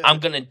 so good. I'm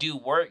going to do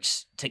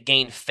works to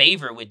gain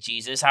favor with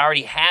Jesus. I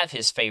already have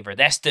his favor.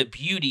 That's the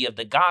beauty of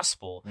the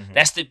gospel. Mm-hmm.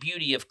 That's the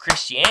beauty of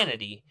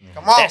Christianity. Mm-hmm.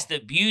 Come on. That's the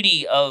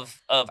beauty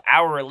of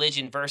our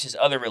religion versus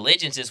other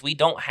religions is we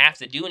don't have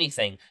to do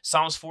anything.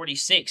 Psalms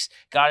 46,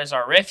 God is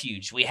our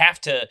refuge. We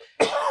have to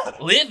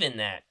live in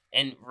that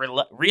and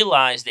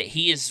realize that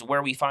he is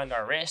where we find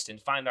our rest and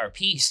find our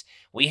peace.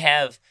 We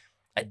have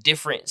a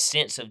different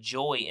sense of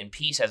joy and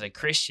peace as a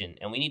Christian,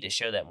 and we need to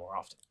show that more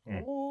often.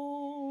 Mm.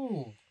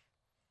 Ooh.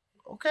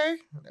 Okay.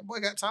 That boy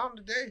got time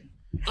today.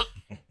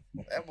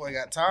 That boy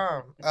got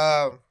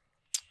time.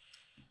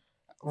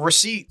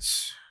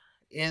 Receipts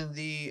in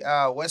the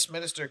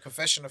Westminster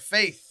Confession of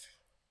Faith.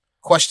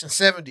 Question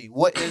 70.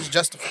 What is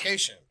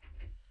justification?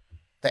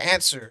 The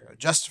answer,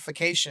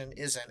 justification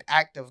is an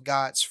act of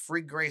God's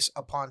free grace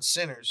upon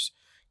sinners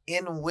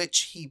in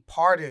which he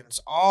pardons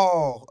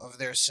all of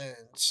their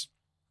sins,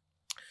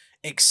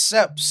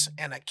 accepts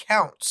and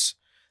accounts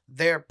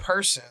their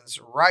persons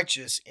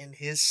righteous in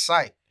his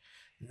sight,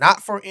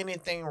 not for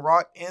anything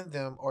wrought in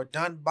them or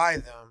done by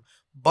them,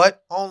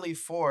 but only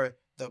for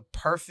the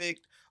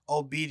perfect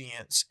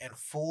obedience and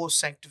full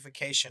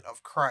sanctification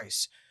of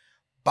Christ,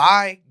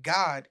 by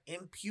God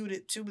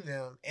imputed to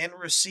them and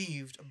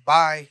received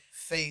by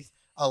faith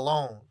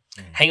alone.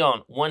 Hang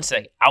on 1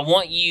 second. I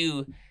want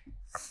you,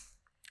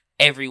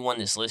 everyone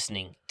that's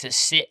listening, to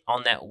sit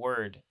on that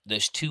word,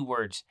 those two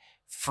words,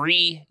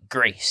 free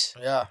grace.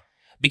 Yeah.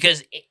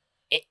 Because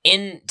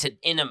in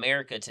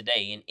America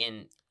today, and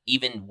in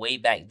even way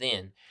back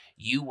then,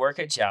 you work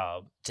a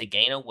job to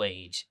gain a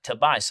wage to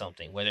buy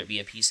something, whether it be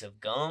a piece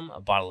of gum, a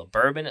bottle of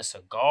bourbon, a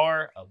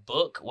cigar, a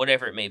book,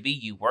 whatever it may be.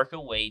 You work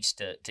a wage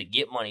to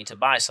get money to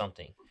buy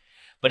something.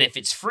 But if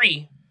it's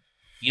free,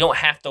 you don't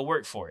have to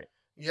work for it.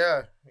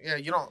 Yeah.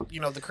 You don't.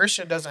 You know, the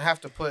Christian doesn't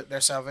have to put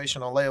their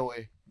salvation on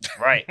layaway.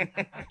 Right.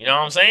 You know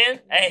what I'm saying?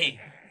 Hey.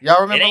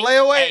 Y'all remember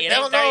layaway? Hey, they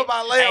don't know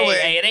about layaway.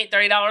 Hey, it ain't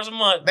 $30 a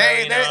month, bro.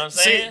 You know what I'm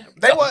saying?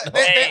 They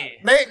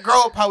didn't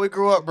grow up how we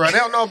grew up, bro. They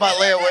don't know about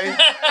layaway.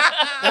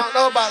 They don't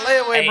know about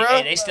layaway, bro.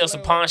 Hey, they still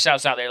some pawn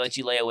shops out there let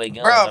you lay away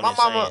guns.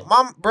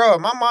 Bro,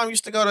 my mom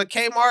used to go to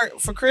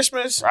Kmart for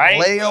Christmas. Right?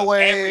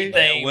 Layaway.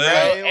 Everything, bro.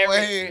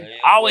 Layaway.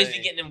 Always be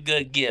getting them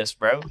good gifts,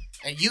 bro.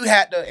 And you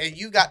got to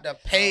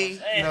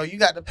pay, you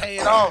got to pay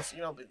it off,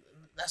 but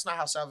that's not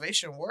how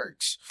salvation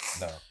works.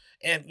 No.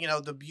 And,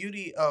 the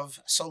beauty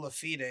of Sola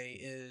Fide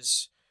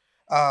is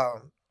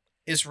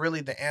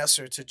really the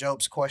answer to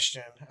Job's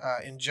question.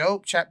 In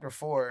Job chapter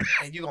 4,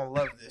 and you're going to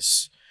love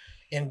this.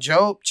 In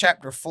Job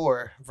chapter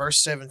 4, verse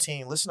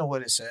 17, listen to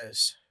what it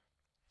says.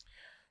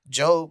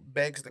 Job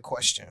begs the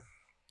question,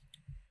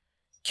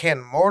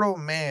 can mortal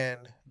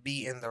man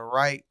be in the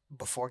right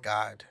before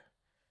God?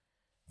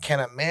 Can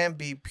a man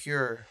be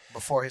pure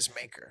before his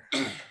maker?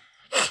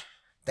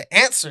 The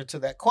answer to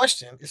that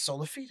question is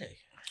Sola Fide.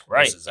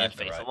 Right. That's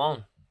exactly faith right.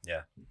 alone.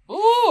 Yeah.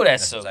 Ooh,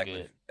 that's so exactly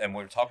good. And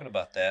we're talking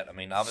about that. I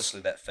mean,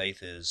 obviously that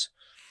faith is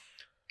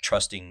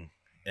trusting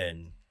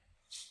in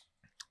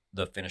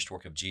the finished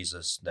work of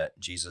Jesus, that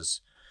Jesus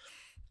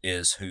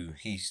is who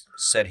he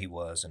said he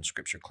was and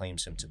Scripture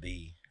claims him to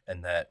be,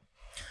 and that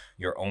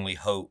your only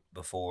hope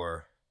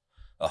before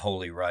a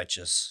holy,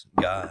 righteous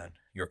God,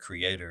 your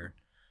creator,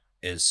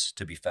 is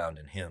to be found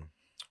in him.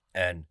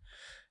 And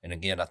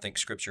again, I think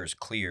Scripture is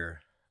clear.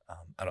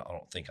 I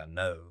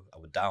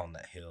would die on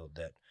that hill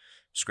that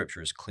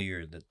Scripture is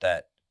clear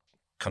that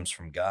comes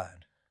from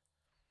God,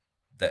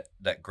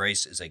 that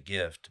grace is a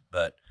gift,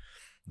 but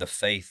the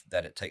faith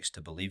that it takes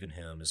to believe in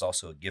him is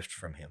also a gift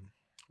from him.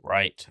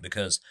 Right.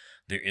 Because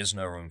there is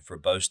no room for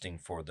boasting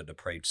for the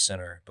depraved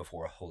sinner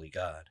before a holy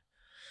God.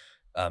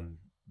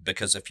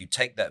 Because if you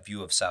take that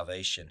view of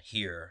salvation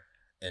here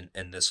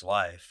in this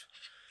life,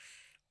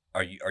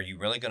 are you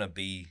really going to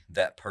be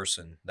that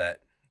person that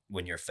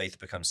when your faith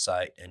becomes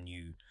sight and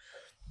you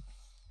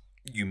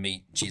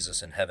meet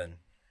Jesus in heaven,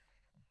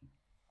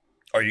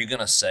 are you going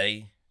to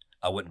say,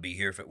 I wouldn't be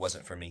here if it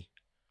wasn't for me?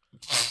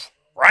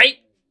 Right?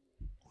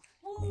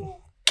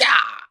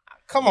 God,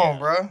 come on,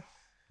 bro.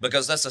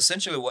 Because that's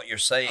essentially what you're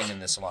saying in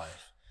this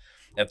life.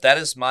 If that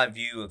is my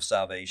view of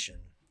salvation,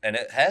 and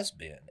it has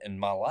been in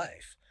my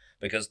life,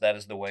 because that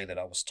is the way that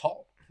I was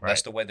taught. Right.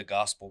 That's the way the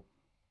gospel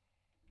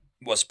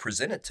was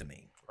presented to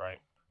me. Right.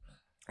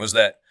 Was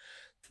that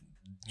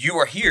you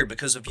are here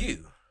because of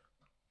you.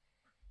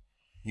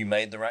 You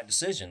made the right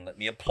decision. Let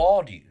me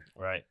applaud you.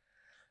 Right.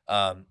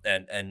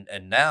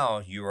 And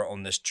now you are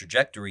on this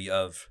trajectory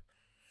of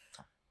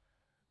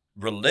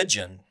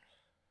religion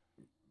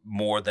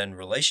more than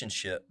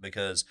relationship,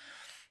 because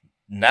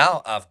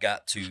now I've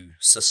got to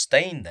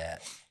sustain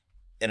that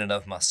in and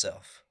of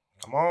myself.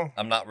 Come on.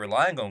 I'm not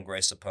relying on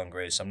grace upon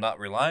grace. I'm not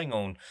relying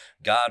on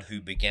God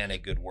who began a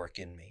good work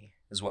in me,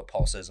 is what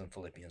Paul says in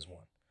Philippians 1.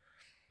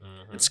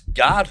 Mm-hmm. It's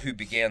God who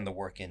began the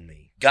work in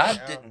me.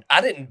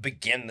 I didn't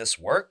begin this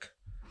work.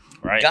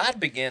 Right. God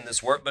began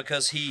this work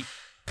because he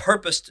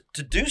purposed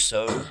to do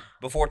so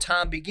before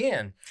time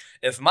began.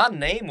 If my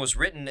name was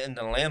written in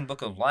the Lamb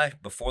Book of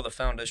Life before the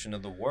foundation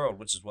of the world,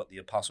 which is what the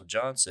Apostle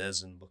John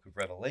says in the book of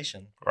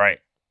Revelation. Right.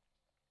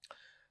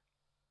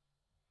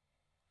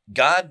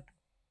 God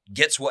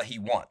gets what he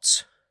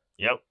wants.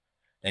 Yep.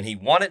 And he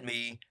wanted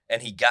me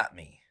and he got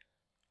me.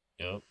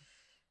 Yep.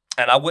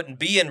 And I wouldn't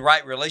be in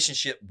right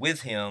relationship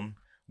with him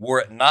were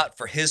it not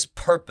for his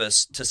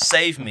purpose to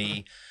save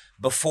me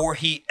before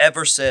he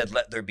ever said,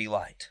 let there be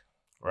light.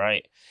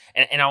 Right.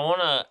 And I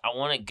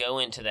wanna go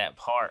into that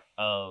part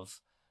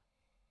of,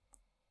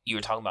 you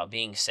were talking about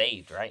being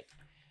saved, right?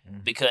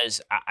 Mm-hmm.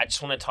 Because I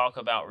just want to talk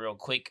about real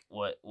quick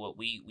what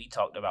we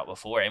talked about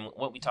before and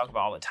what we talk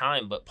about all the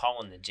time, but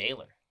Paul and the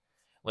jailer.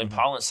 When mm-hmm.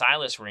 Paul and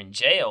Silas were in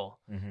jail,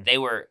 mm-hmm.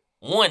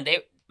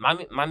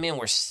 My men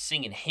were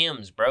singing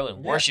hymns, bro,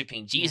 and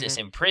worshiping Jesus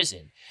mm-hmm. in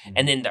prison. Mm-hmm.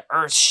 And then the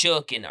earth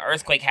shook and the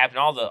earthquake happened.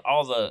 All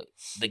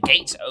the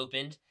gates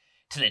opened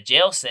to the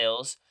jail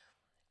cells.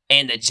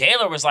 And the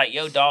jailer was like,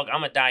 yo, dog,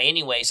 I'm going to die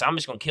anyway, so I'm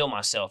just going to kill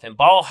myself. And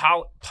Paul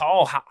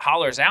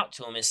hollers out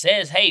to him and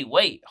says, hey,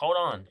 wait, hold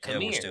on,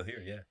 come here. We're still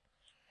here, yeah.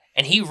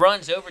 And he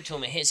runs over to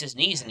him and hits his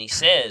knees and he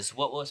says,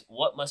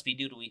 what must we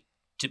do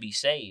to be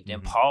saved? Mm-hmm.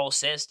 And Paul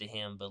says to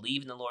him,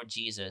 believe in the Lord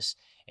Jesus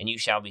and you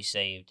shall be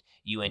saved,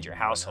 you and your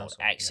household.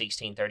 Acts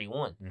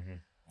 16:31.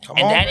 Mm-hmm.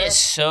 That is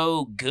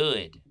so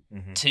good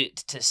mm-hmm.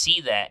 to see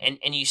that.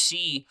 And you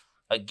see,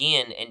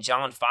 again, in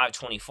John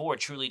 5:24,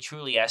 truly,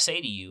 truly, I say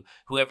to you,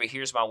 whoever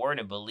hears my word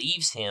and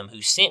believes him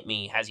who sent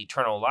me has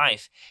eternal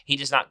life. He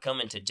does not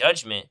come into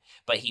judgment,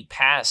 but he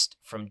passed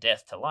from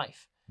death to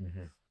life.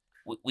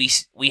 Mm-hmm.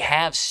 We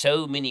have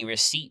so many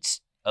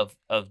receipts of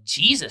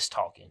Jesus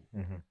talking,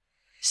 mm-hmm.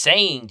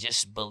 saying,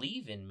 just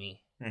believe in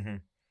me. Mm-hmm.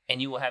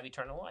 and you will have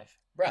eternal life.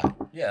 Right.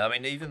 Yeah. I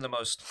mean, even the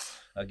most,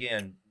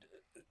 again,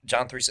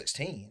 John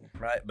 3:16,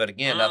 right? But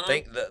again, I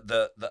think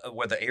the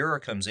where the error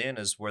comes in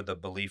is where the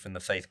belief and the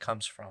faith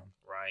comes from.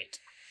 Right.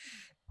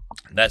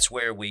 That's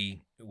where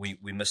we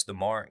miss the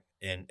mark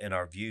in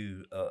our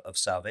view of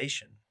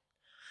salvation.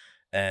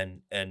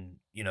 And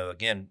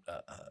again,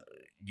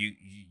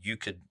 you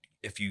could,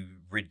 if you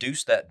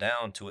reduce that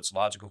down to its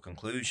logical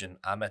conclusion,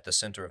 I'm at the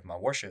center of my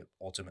worship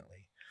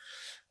ultimately.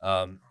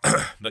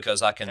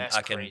 Because I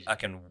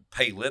can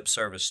pay lip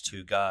service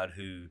to God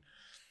who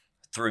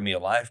threw me a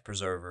life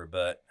preserver,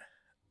 but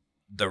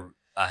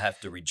I have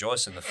to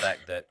rejoice in the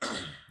fact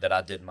that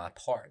I did my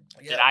part.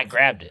 That I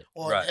grabbed it.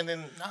 Well, right. And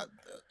then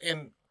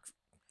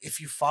if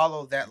you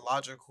follow that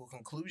logical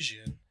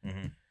conclusion,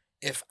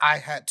 if I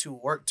had to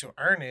work to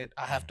earn it,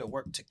 I have to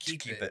work to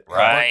keep it.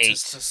 Right. To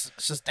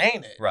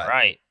sustain it.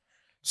 Right.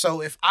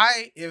 So if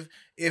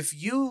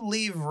you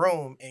leave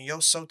room in your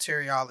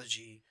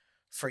soteriology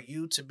for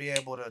you to be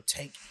able to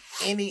take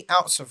any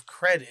ounce of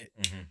credit,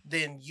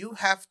 then you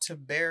have to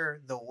bear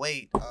the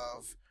weight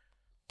of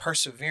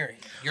persevering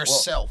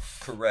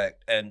yourself. Well,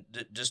 correct. And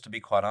just to be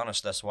quite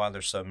honest, that's why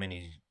there's so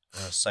many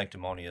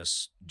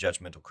sanctimonious,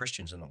 judgmental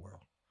Christians in the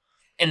world.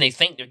 And they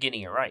think they're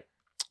getting it right.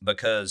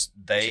 Because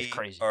they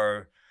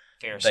are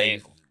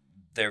Pharisaical.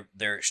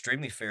 They're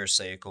extremely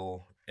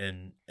pharisaical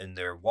in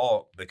their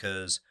walk,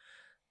 because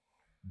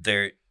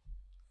they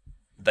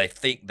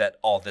think that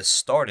all this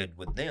started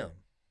with them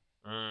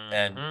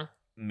and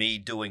me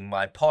doing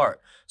my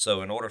part.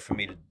 So in order for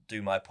me to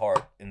do my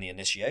part in the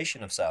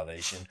initiation of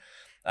salvation,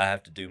 I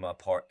have to do my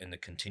part in the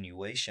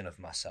continuation of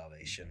my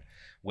salvation,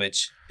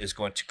 which is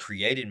going to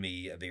create in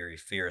me a very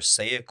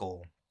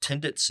pharisaical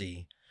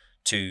tendency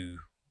to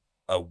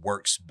a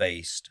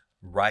works-based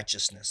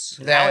righteousness.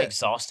 How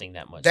exhausting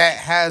that must That be.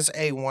 has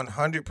a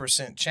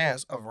 100%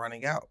 chance of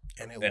running out,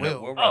 and it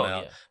will run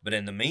out. Yeah. But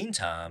in the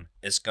meantime,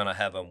 it's going to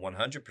have a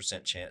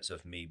 100% chance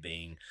of me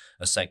being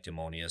a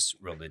sanctimonious,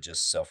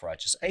 religious,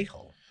 self-righteous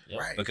a-hole. Yep.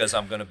 Right. Because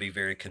I'm going to be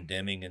very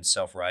condemning and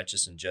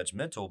self-righteous and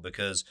judgmental,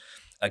 because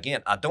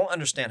again, I don't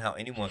understand how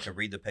anyone can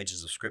read the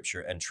pages of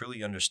Scripture and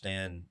truly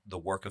understand the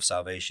work of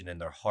salvation in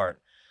their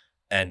heart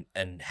and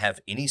have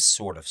any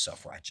sort of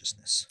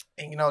self-righteousness.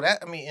 And that,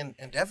 I mean,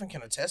 and Devin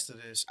can attest to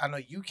this. I know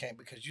you can't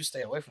because you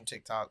stay away from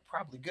TikTok.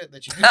 Probably good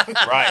that you do.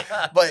 Right.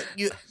 But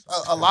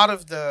a lot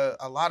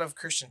of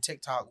Christian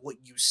TikTok, what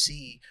you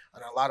see,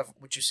 and a lot of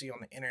what you see on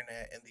the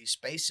internet and these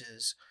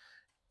spaces,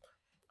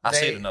 I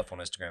see it enough on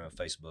Instagram and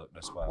Facebook.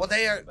 That's why. Well,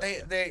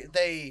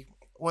 they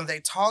when they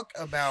talk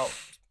about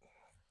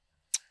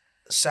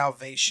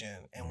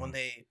salvation and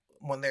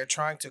when they're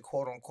trying to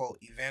quote unquote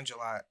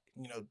evangelize,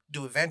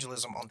 do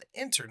evangelism on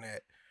the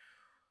internet,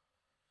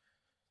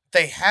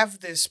 they have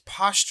this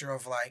posture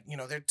of like,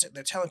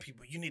 they're telling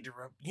people you need to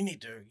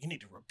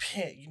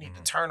repent, you need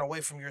to turn away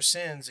from your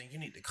sins, and you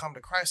need to come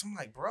to Christ. I'm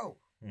like, bro,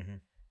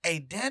 a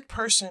dead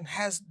person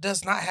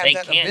does not have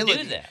that ability. They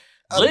can't do that.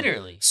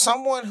 Literally,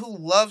 someone who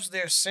loves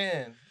their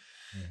sin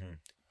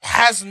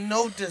has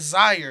no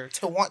desire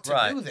to want to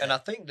do that. And I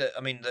think that,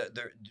 I mean,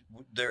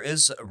 there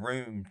is a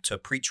room to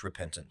preach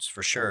repentance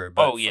for sure.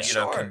 But,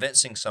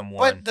 convincing someone.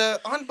 But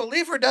the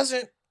unbeliever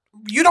doesn't.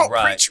 You don't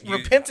preach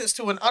repentance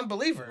to an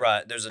unbeliever.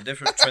 Right. There's a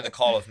difference between the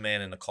call of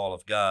man and the call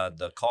of God.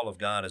 The call of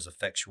God is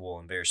effectual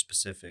and very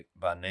specific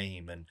by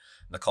name, and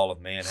the call of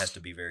man has to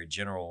be very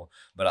general.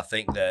 But I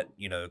think that,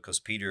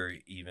 because Peter,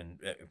 even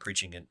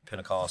preaching at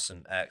Pentecost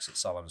and Acts at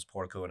Solomon's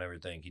portico and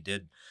everything, he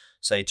did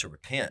say to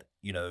repent.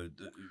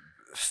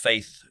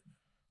 Faith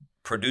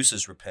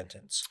produces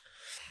repentance,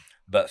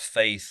 but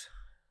faith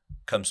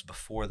comes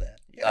before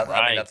that. Yeah,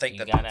 I mean, I think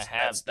you that gotta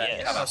have that.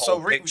 Yeah,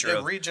 so picture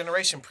of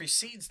regeneration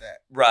precedes that.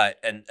 Right,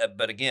 and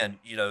but again,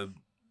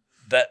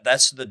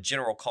 that's the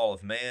general call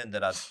of man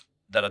that I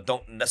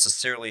don't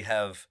necessarily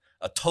have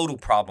a total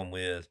problem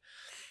with,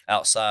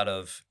 outside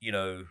of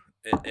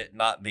it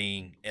not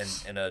being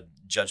in a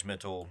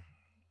judgmental,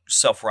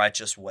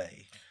 self-righteous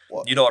way.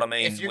 Well, you know what I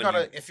mean? If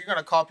you're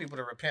gonna call people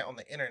to repent on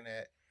the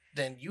internet,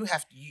 then you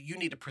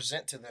need to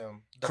present to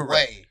them the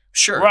way.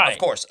 Sure, right. Of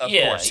course.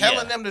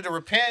 Telling them to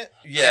repent,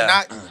 and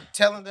not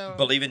telling them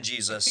believe in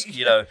Jesus,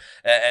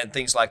 and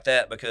things like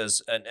that.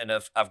 Because and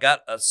I've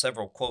got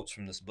several quotes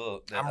from this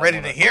book. That I'm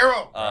ready to hear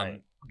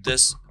them.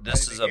 This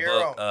is a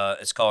book.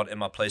 It's called "In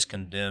My Place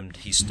Condemned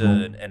He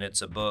Stood," and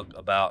it's a book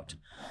about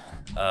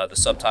the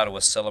subtitle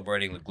was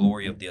 "Celebrating the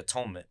Glory of the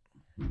Atonement,"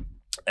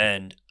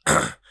 and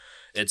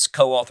it's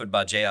co-authored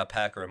by J.I.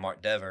 Packer and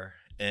Mark Dever.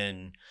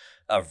 And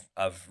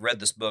I've read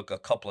this book a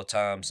couple of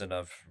times, and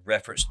I've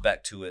referenced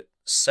back to it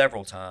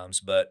several times.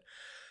 But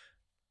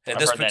I've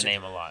heard that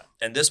name a lot.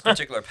 In this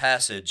particular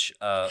passage,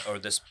 or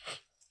this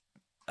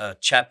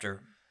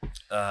chapter,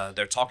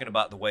 they're talking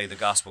about the way the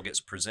gospel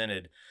gets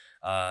presented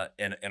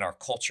in our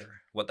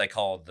culture, what they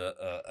call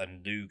a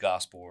new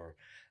gospel or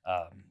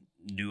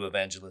new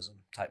evangelism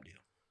type deal.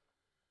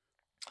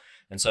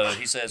 And so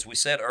he says, we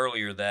said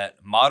earlier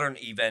that modern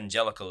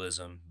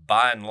evangelicalism,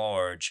 by and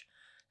large,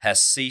 has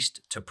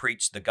ceased to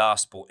preach the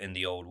gospel in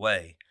the old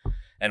way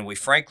and we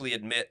frankly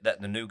admit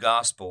that the new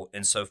gospel,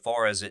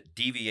 insofar as it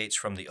deviates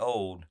from the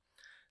old,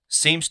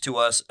 seems to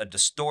us a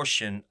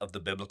distortion of the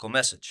biblical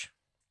message.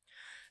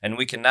 And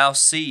we can now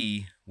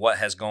see what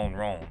has gone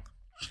wrong.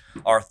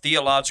 Our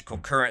theological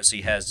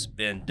currency has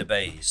been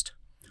debased.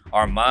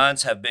 Our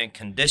minds have been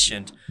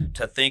conditioned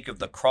to think of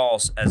the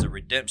cross as a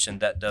redemption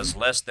that does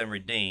less than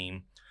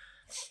redeem,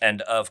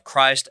 and of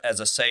Christ as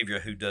a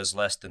Savior who does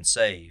less than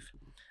save,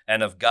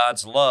 and of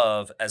God's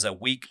love as a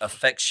weak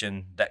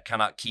affection that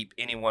cannot keep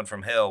anyone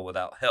from hell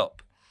without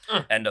help,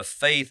 and of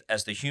faith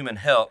as the human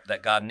help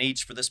that God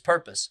needs for this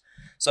purpose.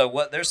 So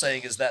what they're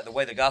saying is that the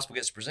way the gospel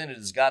gets presented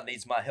is God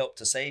needs my help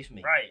to save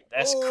me. Right.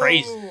 That's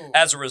crazy.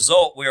 As a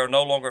result, we are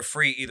no longer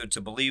free either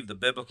to believe the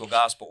biblical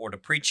gospel or to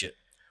preach it.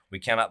 We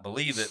cannot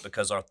believe it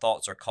because our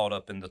thoughts are caught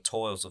up in the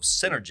toils of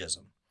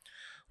synergism.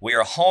 We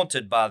are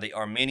haunted by the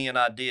Arminian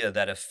idea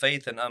that if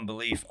faith and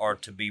unbelief are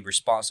to be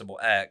responsible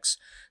acts,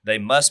 they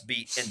must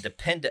be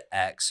independent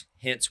acts.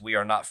 Hence, we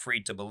are not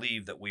free to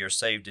believe that we are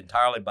saved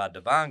entirely by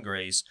divine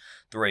grace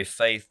through a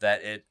faith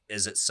that it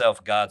is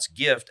itself God's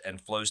gift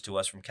and flows to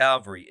us from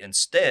Calvary.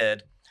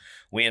 Instead,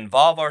 we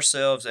involve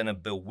ourselves in a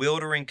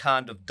bewildering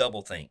kind of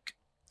doublethink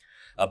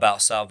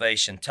about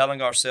salvation,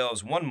 telling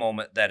ourselves one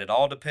moment that it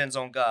all depends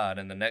on God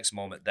and the next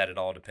moment that it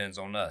all depends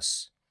on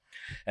us.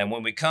 And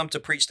when we come to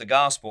preach the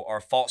gospel,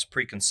 our false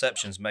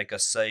preconceptions make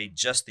us say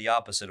just the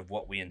opposite of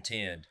what we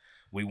intend.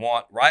 We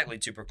want rightly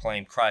to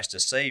proclaim Christ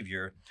as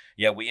Savior,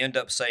 yet we end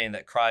up saying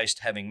that Christ,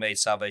 having made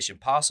salvation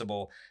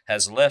possible,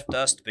 has left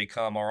us to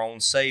become our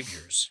own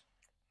saviors.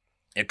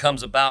 It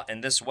comes about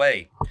in this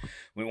way.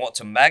 We want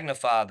to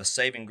magnify the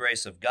saving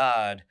grace of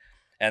God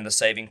and the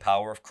saving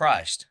power of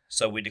Christ.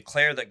 So we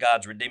declare that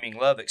God's redeeming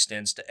love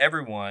extends to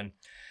everyone,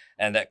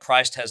 and that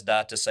Christ has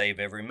died to save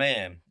every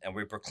man. And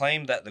we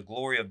proclaim that the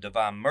glory of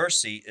divine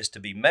mercy is to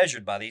be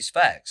measured by these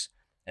facts.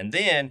 And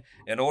then,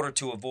 in order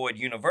to avoid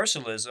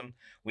universalism,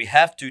 we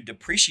have to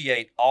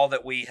depreciate all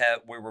that we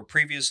were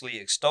previously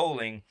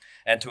extolling,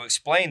 and to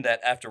explain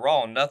that, after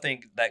all,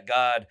 nothing that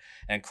God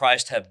and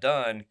Christ have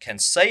done can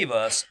save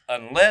us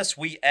unless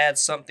we add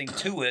something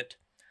to it.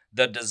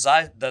 The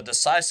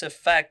decisive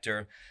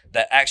factor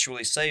that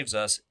actually saves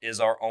us is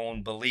our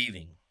own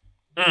believing.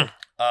 Ooh-wee.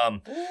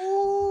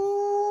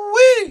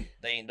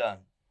 They ain't done.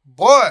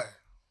 Boy.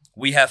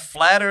 We have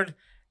flattered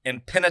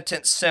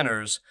impenitent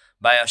sinners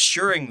by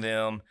assuring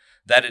them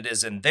that it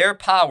is in their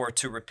power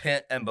to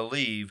repent and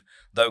believe,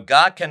 though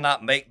God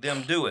cannot make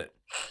them do it.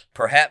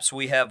 Perhaps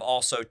we have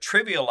also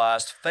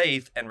trivialized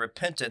faith and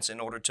repentance in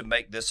order to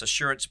make this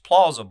assurance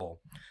plausible.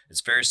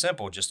 It's very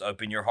simple. Just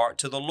open your heart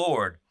to the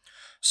Lord.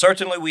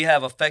 Certainly, we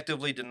have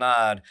effectively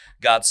denied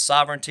God's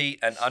sovereignty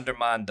and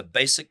undermined the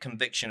basic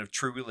conviction of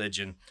true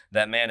religion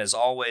that man is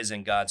always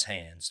in God's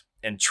hands.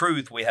 In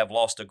truth, we have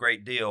lost a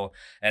great deal,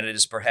 and it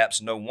is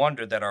perhaps no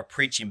wonder that our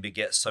preaching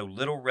begets so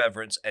little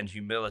reverence and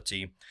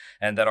humility,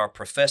 and that our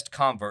professed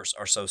converts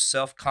are so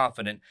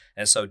self-confident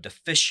and so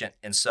deficient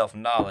in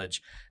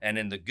self-knowledge and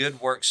in the good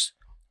works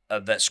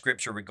that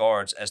Scripture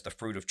regards as the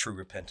fruit of true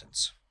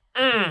repentance.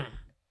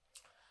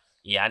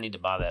 Yeah, I need to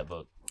buy that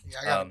book. Yeah,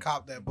 I gotta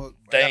cop that book.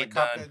 They I gotta ain't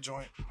cop done. that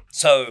joint.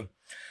 So,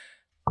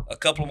 a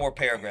couple more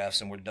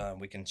paragraphs and we're done.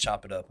 We can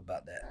chop it up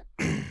about that.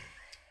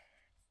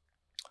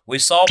 We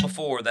saw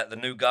before that the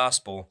new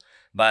gospel,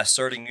 by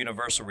asserting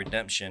universal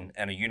redemption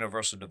and a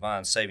universal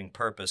divine saving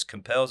purpose,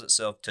 compels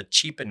itself to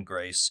cheapen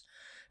grace,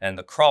 and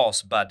the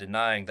cross by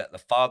denying that the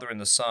Father and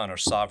the Son are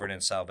sovereign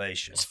in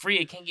salvation. It's free.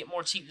 It can't get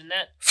more cheap than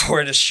that. For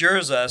it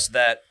assures us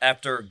that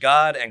after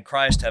God and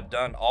Christ have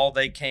done all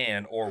they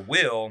can or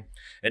will,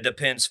 it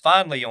depends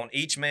finally on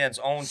each man's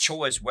own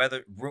choice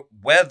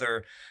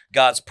whether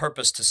God's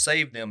purpose to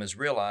save them is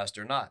realized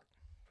or not.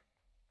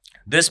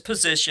 This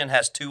position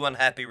has two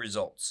unhappy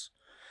results.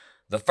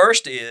 The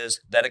first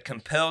is that it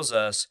compels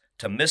us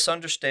to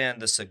misunderstand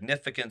the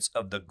significance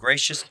of the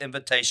gracious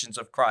invitations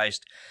of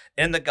Christ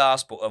in the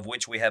gospel of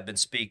which we have been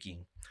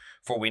speaking.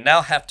 For we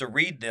now have to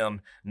read them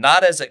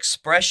not as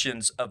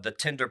expressions of the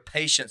tender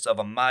patience of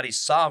a mighty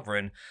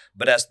sovereign,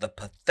 but as the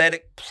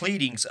pathetic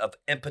pleadings of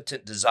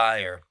impotent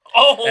desire.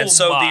 And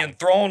so the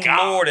enthroned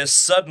Lord is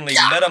suddenly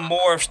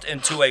metamorphosed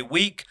into a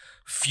weak,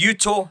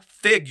 futile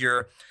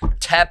figure,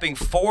 tapping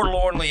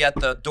forlornly at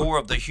the door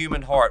of the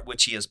human heart,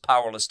 which he is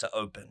powerless to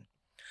open.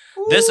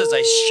 This is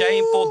a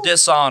shameful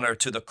dishonor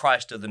to the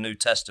Christ of the New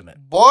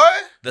Testament. Boy.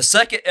 The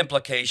second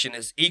implication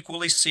is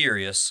equally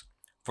serious,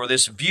 for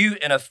this view,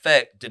 in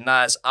effect,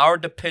 denies our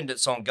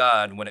dependence on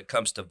God when it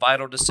comes to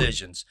vital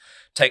decisions,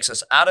 takes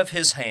us out of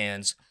his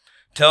hands,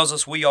 tells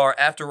us we are,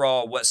 after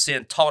all, what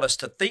sin taught us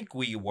to think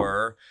we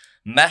were,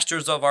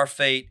 masters of our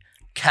fate,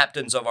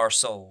 captains of our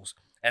souls,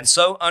 and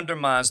so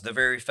undermines the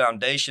very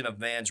foundation of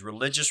man's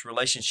religious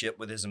relationship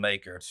with his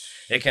Maker.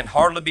 It can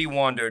hardly be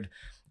wondered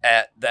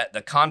at that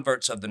the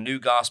converts of the new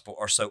gospel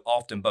are so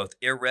often both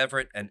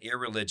irreverent and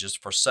irreligious,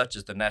 for such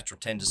is the natural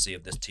tendency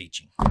of this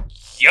teaching.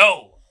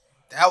 Yo,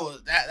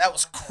 that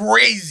was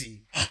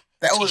crazy.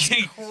 That was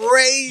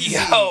crazy.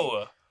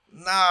 Yo,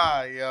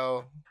 nah,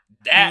 yo.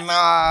 that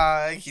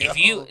Nah, yo. if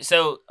you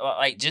so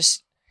like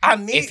just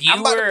I'm you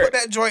about to were- put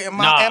that joint in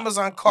my Nah,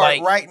 Amazon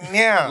cart right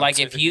now. Like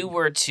if you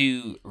were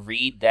to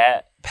read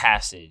that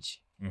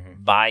passage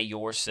by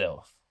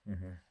yourself,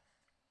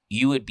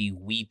 you would be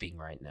weeping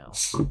right now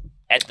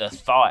at the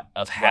thought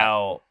of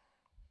how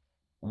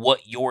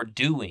what you're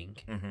doing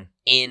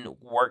in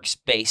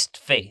works-based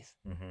faith.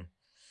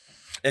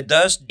 It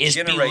does is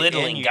generate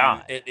belittling in you,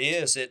 God. It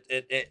is.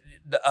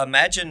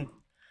 Imagine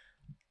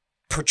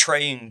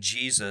portraying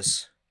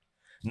Jesus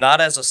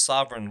not as a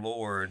sovereign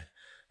Lord,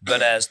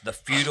 but as the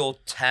futile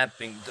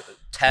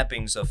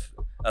tappings of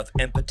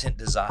impotent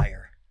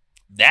desire.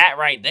 That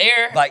right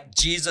there. Like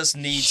Jesus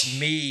needs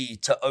me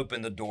to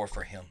open the door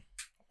for him.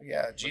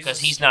 Yeah, Jesus. Because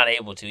he's not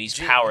able to. He's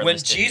powerless. When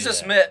to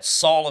Jesus do that. met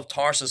Saul of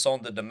Tarsus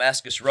on the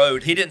Damascus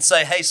road, he didn't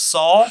say, "Hey,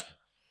 Saul,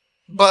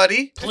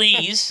 buddy,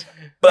 please,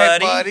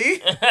 buddy, hey,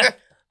 buddy.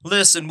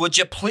 listen, would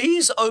you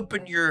please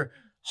open your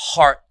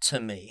heart to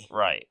me?"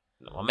 Right.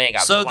 My man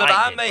got so that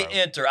I blinded, may bro.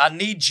 enter. I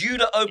need you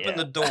to open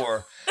the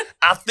door.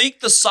 I think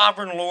the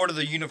sovereign Lord of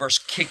the universe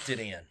kicked it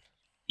in.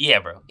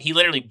 Yeah, bro. He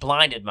literally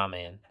blinded my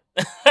man.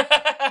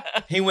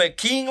 He went,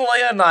 "King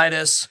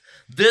Leonidas,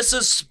 this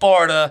is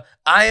Sparta.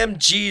 I am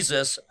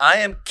Jesus. I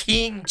am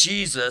King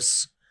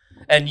Jesus,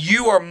 and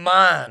you are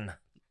mine."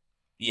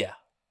 Yeah.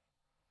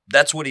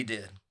 That's what he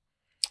did.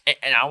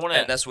 And I want to.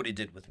 And that's what he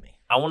did with me.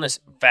 I want to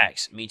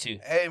facts. Me too.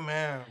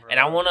 Amen. Bro. And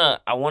I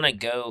want to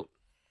go.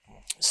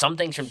 Some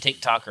things from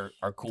TikTok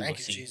are cool Thank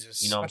to you, see.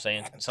 Jesus. You know what I'm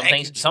saying? Some Thank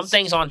things, you, some Jesus.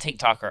 things on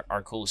TikTok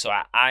are cool. So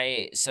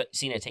I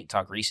seen a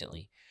TikTok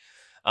recently,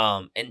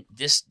 and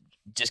this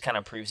just kind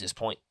of proves this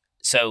point.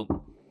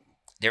 So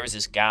there was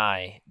this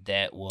guy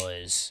that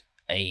was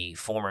a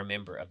former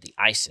member of the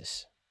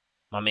ISIS.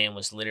 My man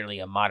was literally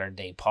a modern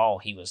day Paul.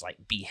 He was like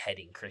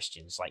beheading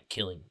Christians, like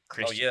killing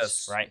Christians.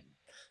 yes. Right.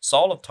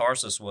 Saul of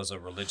Tarsus was a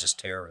religious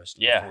terrorist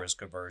before his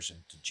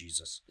conversion to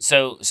Jesus.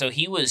 So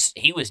he was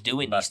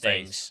doing By these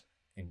faith. things.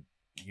 And,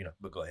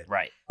 but go ahead.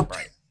 Right.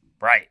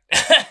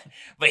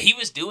 But he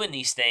was doing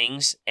these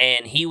things,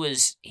 and he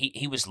was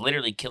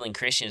literally killing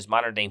Christians,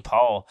 modern day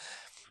Paul.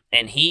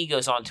 And he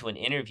goes on to an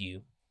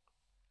interview,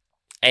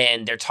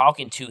 and they're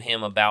talking to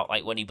him about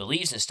like what he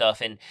believes and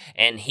stuff,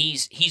 and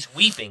he's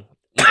weeping.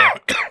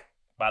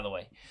 By the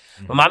way,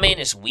 but my man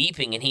is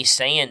weeping, and he's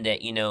saying that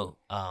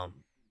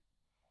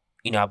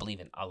I believe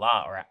in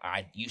Allah, or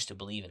I used to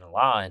believe in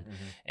Allah,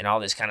 and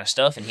all this kind of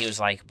stuff. And he was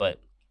like, but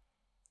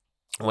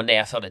one day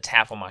I felt a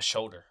tap on my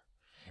shoulder,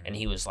 and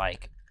he was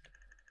like,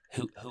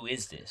 who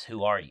is this?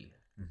 Who are you?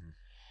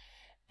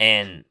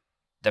 And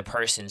the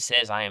person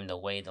says, "I am the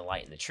way, the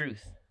light, and the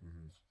truth."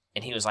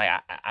 And he was like,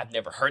 I've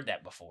never heard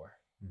that before.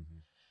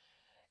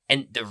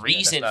 And the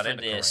reason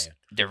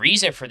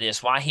for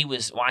this, why he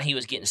was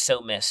getting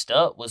so messed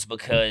up was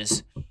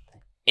because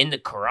in the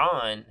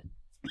Quran,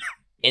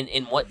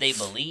 in what they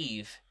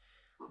believe,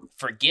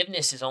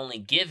 forgiveness is only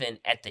given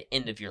at the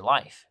end of your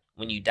life.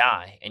 When you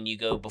die and you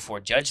go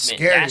before judgment,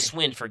 that's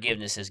when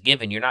forgiveness is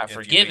given. You're not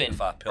forgiven.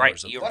 Right?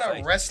 What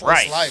a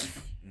restless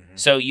life.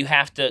 So you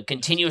have to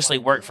continuously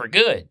work for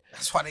good.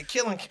 That's why they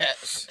killing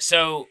cats.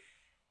 So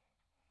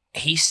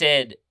he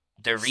said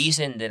the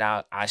reason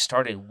that I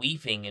started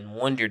weeping and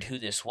wondered who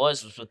this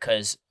was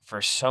because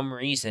for some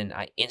reason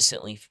I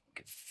instantly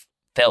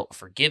felt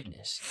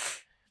forgiveness.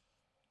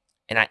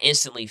 And I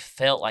instantly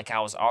felt like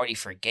I was already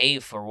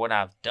forgave for what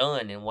I've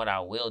done and what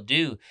I will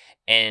do.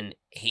 And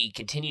he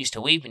continues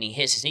to weep and he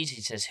hits his knees.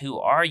 He says, "Who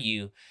are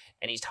you?"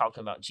 And he's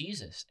talking about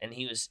Jesus. And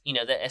he was,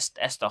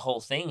 that's the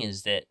whole thing,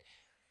 is that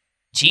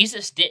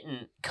Jesus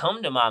didn't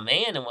come to my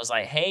man and was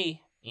like,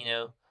 "Hey,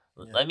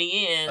 let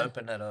me in.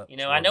 Open that up.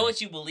 I know what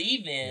you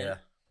believe in.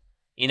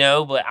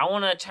 But I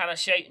want to try to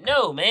show you."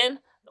 No, man.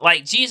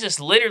 Like Jesus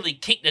literally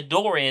kicked the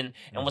door in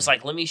and was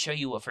like, "Let me show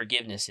you what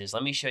forgiveness is.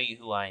 Let me show you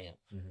who I am."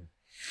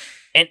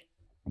 And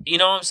you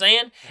know what I'm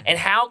saying? And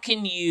how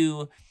can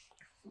you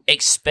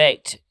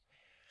expect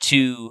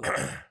to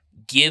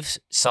give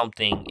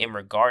something in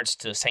regards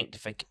to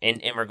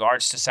in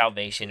regards to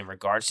salvation, in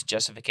regards to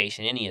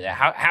justification, any of that?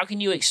 How can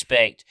you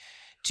expect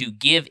to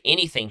give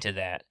anything to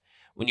that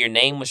when your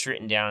name was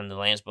written down in the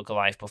Lamb's Book of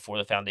Life before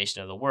the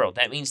foundation of the world?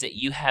 That means that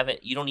you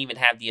don't even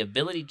have the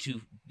ability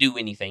to do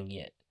anything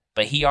yet.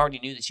 But he already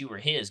knew that you were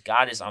his.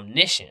 God is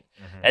omniscient.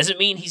 Doesn't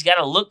mean he's got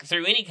to look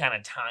through any kind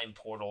of time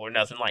portal or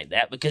nothing like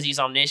that. Because he's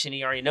omniscient,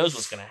 he already knows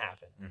what's going to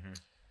happen.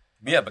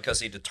 Yeah, because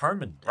he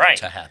determined it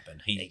to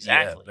happen.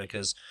 Exactly. Yeah,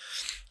 because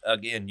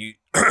again, you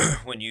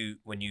when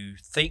you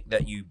think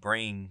that you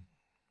bring,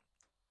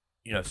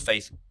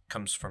 faith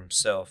comes from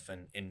self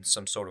and in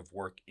some sort of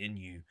work in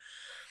you.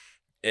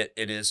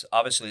 It is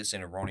obviously it's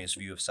an erroneous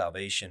view of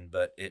salvation,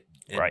 but it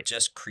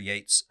just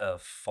creates a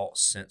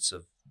false sense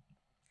of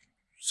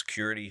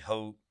security,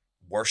 hope,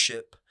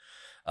 worship,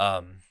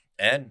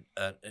 and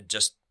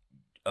just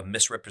a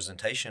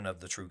misrepresentation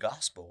of the true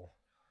gospel.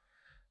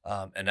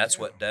 And that's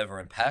what Dever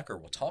and Packer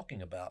were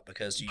talking about,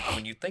 because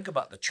when you think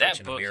about the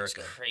church in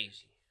America,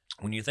 crazy.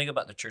 When you think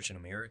about the church in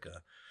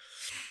America,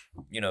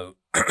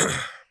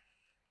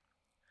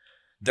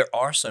 there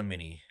are so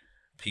many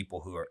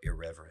people who are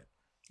irreverent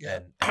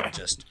and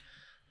just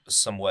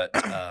somewhat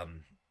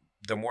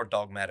they're more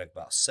dogmatic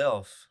about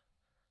self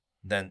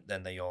than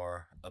they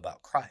are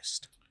about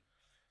Christ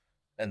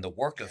and the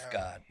work of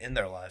God in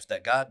their life,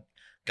 that God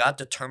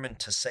determined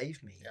to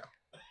save me. Yeah.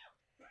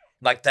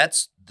 Like,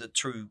 that's the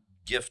true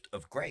gift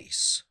of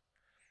grace.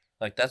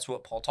 Like, that's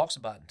what Paul talks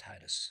about in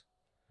Titus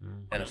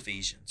and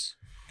Ephesians.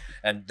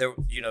 And there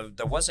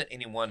wasn't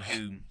anyone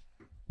who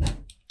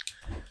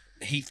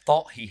he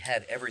thought he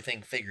had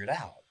everything figured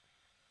out.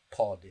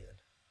 Paul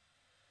did.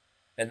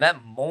 And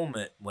that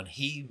moment when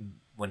he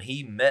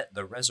met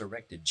the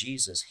resurrected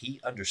Jesus, he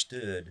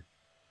understood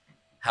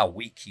how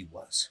weak he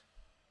was.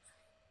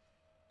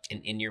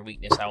 And in your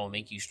weakness, I will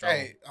make you strong.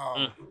 Hey,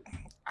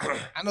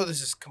 I know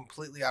this is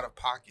completely out of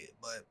pocket,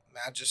 but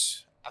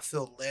I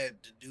feel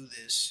led to do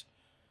this.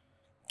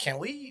 Can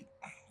we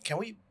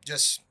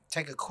just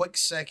take a quick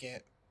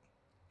second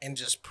and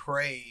just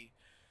pray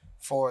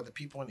for the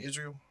people in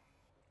Israel?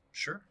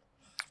 Sure.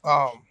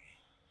 As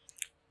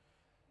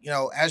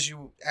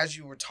you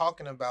were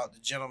talking about the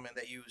gentleman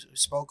that you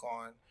spoke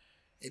on,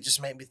 it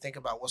just made me think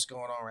about what's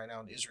going on right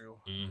now in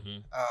Israel,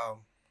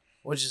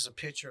 which is a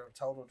picture of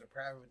total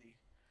depravity,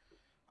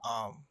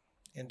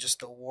 and just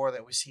the war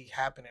that we see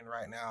happening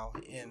right now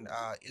in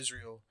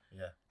Israel.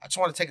 Yeah. I just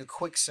want to take a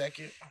quick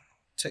second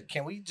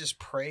can we just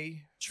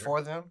pray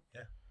for them?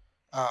 Yeah.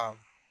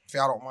 If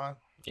y'all don't mind.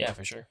 Yeah,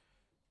 for sure.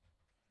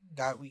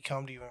 God, we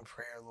come to you in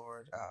prayer,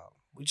 Lord.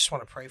 We just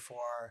want to pray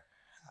for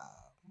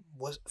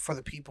for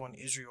the people in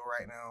Israel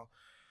right now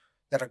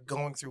that are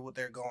going through what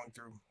they're going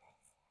through.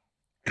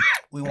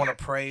 We want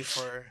to pray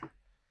for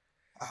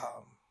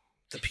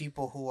the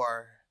people who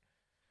are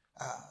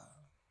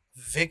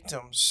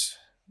victims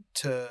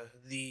to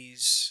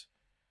these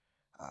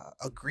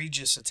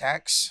egregious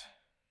attacks,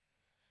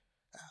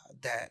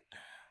 that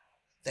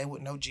they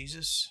would know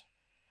Jesus.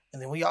 And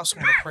then we also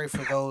want to pray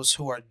for those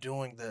who are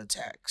doing the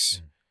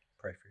attacks.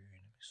 Pray for your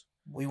enemies.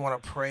 We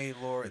want to pray,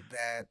 Lord,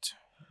 that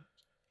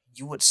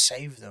you would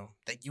save them,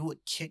 that you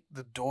would kick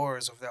the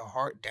doors of their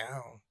heart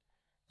down,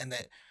 and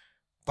that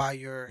by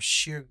your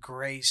sheer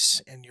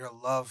grace and your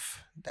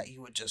love, that you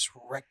would just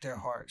wreck their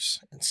hearts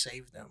and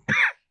save them.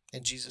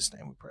 In Jesus'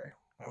 name we pray.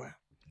 Amen.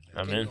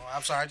 Amen.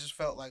 I'm sorry, I just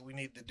felt like we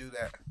need to do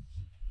that.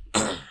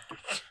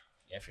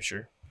 Yeah, for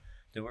sure.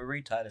 Did we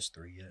read Titus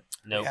 3 yet?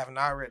 No. We have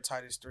not read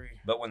Titus 3.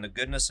 But when the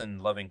goodness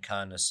and loving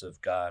kindness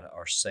of God,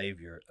 our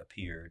Savior,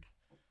 appeared,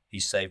 he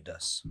saved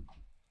us,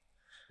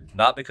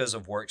 not because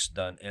of works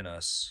done in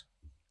us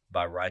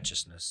by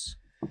righteousness,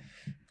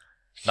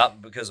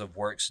 not because of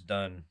works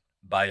done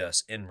by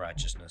us in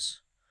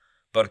righteousness,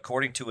 but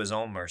according to his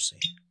own mercy,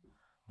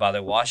 by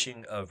the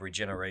washing of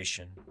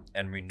regeneration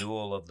and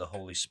renewal of the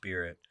Holy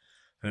Spirit,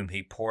 whom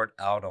he poured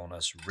out on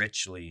us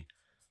richly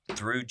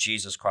through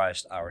Jesus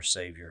Christ our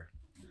Savior,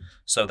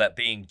 so that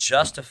being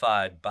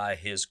justified by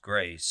his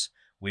grace,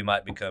 we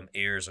might become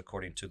heirs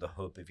according to the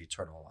hope of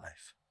eternal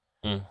life.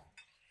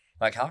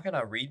 Like, how can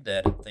I read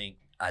that and think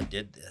I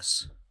did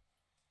this?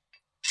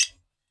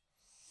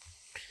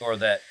 Or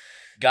that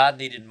God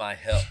needed my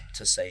help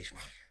to save me.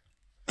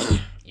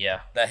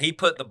 Yeah. That he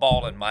put the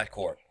ball in my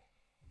court.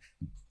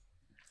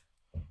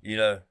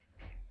 And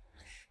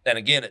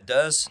again, it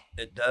does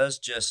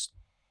just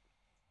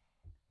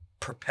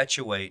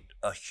perpetuate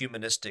a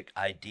humanistic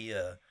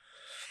idea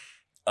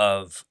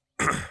of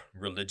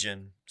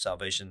religion,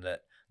 salvation,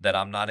 that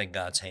I'm not in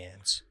God's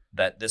hands,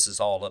 that this is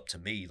all up to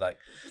me. Like,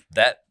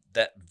 that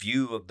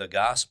view of the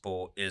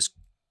gospel is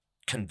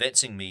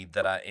convincing me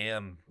that I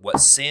am what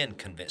sin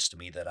convinced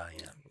me that I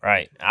am.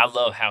 Right. I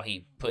love how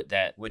he put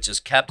that. Which is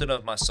captain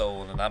of my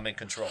soul, and I'm in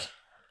control.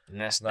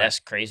 And that's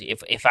crazy.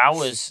 If I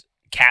was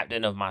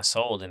captain of my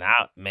soul, then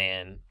I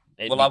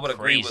would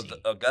agree with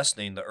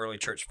Augustine, the early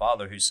church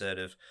father, who said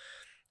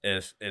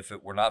if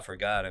it were not for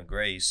God and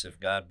grace, if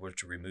God were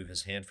to remove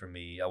his hand from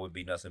me, I would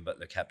be nothing but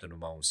the captain of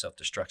my own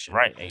self-destruction.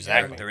 Right,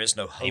 exactly. There is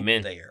no hope.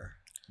 Amen.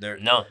 there.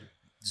 None.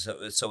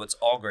 So it's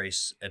all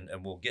grace, and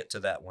we'll get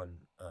to that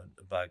one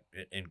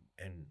in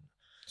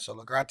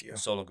Sola Gratia.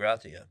 Sola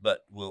Gratia.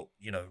 But we'll,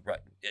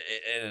 right,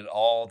 and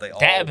all they all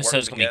that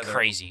episode's work gonna together, be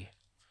crazy.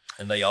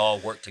 and they all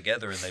work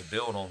together and they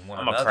build on one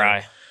I'm another. gonna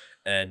cry.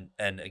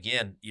 And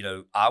again,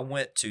 I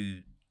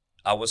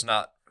was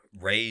not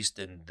raised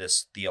in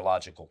this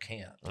theological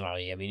camp. Oh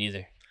yeah, me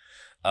neither.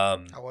 I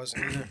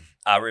wasn't either.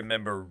 I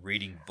remember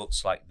reading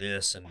books like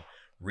this and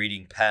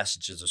reading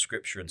passages of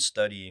scripture and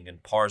studying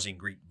and parsing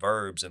Greek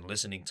verbs and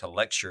listening to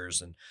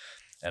lectures.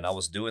 And I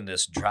was doing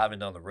this driving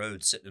down the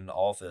road, sitting in the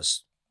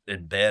office,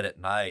 in bed at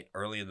night,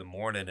 early in the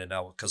morning. And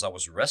because I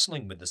was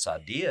wrestling with this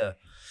idea,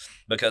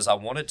 because I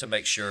wanted to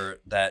make sure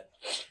that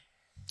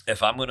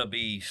if I'm going to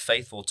be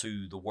faithful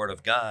to the Word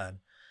of God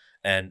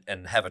and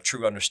have a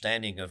true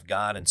understanding of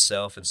God and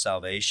self and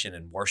salvation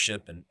and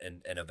worship and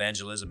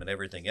evangelism and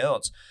everything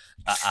else,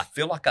 I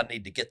feel like I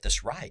need to get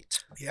this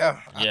right. Yeah.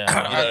 Yeah.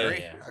 I agree.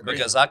 Yeah. I agree.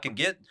 Because I can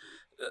get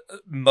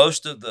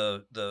most of the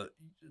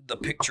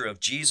picture of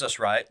Jesus,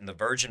 right, and the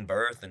virgin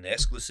birth and the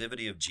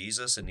exclusivity of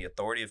Jesus and the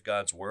authority of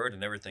God's word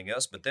and everything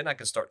else. But then I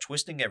can start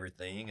twisting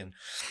everything, and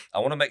I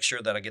want to make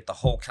sure that I get the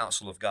whole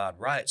counsel of God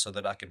right, so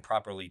that I can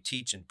properly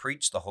teach and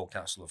preach the whole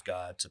counsel of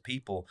God to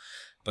people,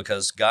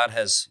 because God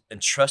has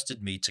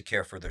entrusted me to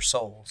care for their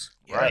souls.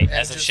 Right,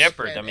 as a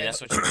shepherd. I mean,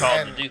 that's what you're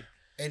called to do.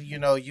 And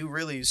you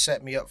really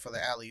set me up for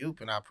the alley oop,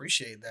 and I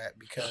appreciate that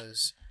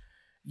because,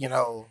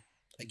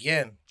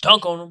 again,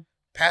 dunk on them.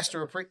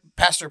 Pastor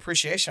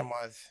Appreciation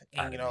Month,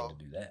 and I didn't mean to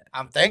do that.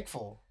 I'm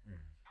thankful.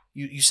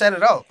 You set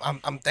it up.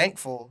 I'm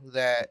thankful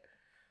that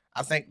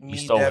I think You me,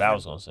 stole Devin, what I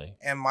was gonna say.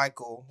 and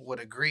Michael would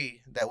agree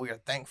that we are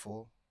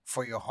thankful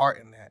for your heart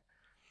in that.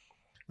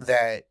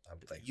 That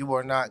you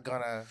are not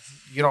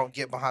you don't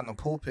get behind the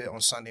pulpit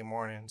on Sunday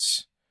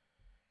mornings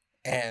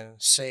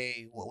and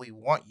say what we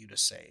want you to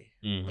say,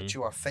 but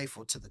you are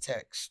faithful to the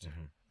text,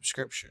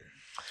 Scripture.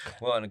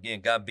 Well, and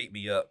again, God beat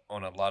me up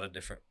on a lot of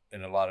different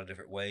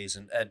ways,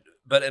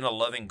 but in a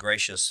loving,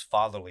 gracious,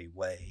 fatherly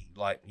way.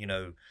 Like,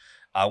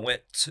 I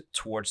went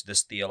towards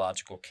this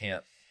theological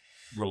camp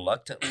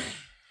reluctantly,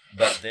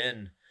 but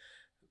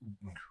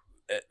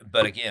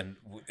again,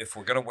 if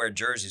we're gonna wear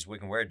jerseys, we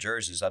can wear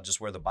jerseys. I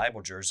just wear the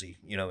Bible jersey,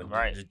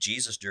 and the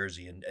Jesus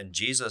jersey, and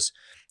Jesus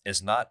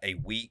is not a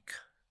weak,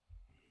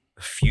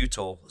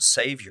 futile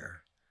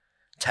savior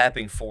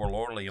tapping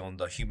forlornly on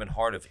the human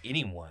heart of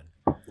anyone.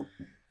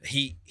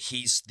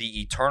 He's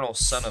the eternal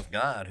Son of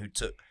God who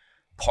took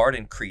part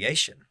in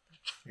creation.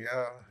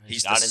 Yeah.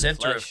 He's the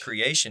center of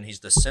creation. He's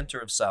the center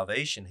of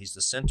salvation. He's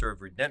the center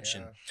of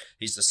redemption. Yeah.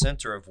 He's the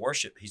center of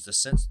worship. He's the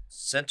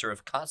center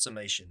of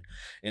consummation.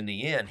 In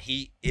the end,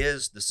 he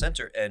is the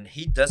center, and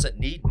he doesn't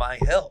need my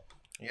help.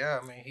 Yeah,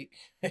 I mean,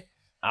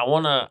 I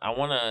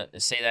wanna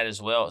say that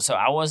as well. So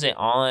I wasn't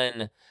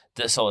on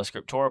the Sola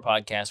Scriptura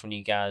podcast when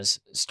you guys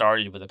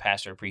started with the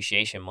Pastor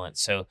Appreciation Month.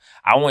 So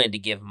I wanted to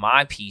give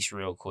my piece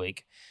real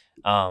quick,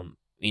 kind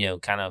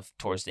of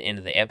towards the end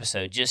of the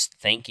episode, just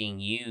thanking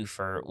you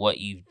for what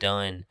you've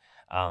done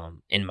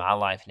in my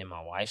life and in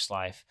my wife's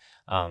life.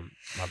 My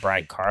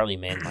bride, Carly,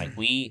 man, like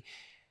we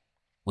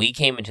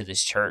came into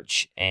this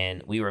church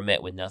and we were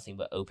met with nothing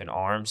but open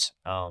arms.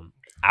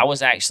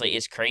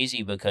 It's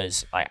crazy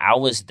because like I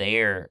was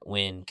there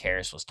when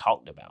Karis was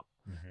talked about.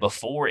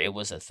 Before it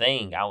was a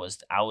thing. I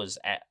was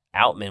at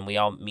Outman.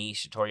 Me,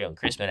 Shatorio, and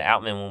Chris met at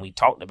Outman when we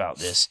talked about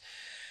this.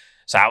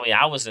 So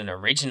I was an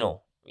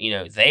original,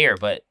 there.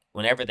 But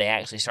whenever they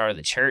actually started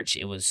the church,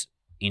 it was,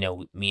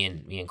 me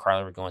and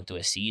Carla were going through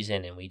a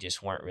season, and we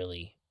just weren't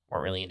really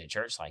into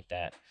church like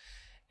that.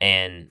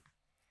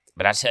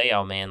 But I tell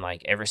y'all, man,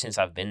 like ever since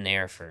I've been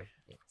there for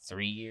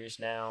 3 years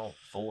now,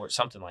 4,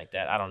 something like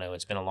that. I don't know.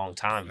 It's been a long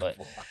time, but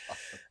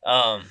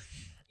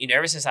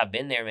ever since I've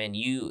been there, man,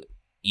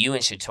 you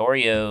and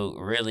Shatorio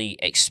really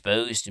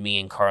exposed me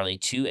and Carly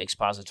to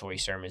expository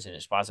sermons and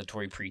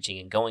expository preaching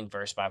and going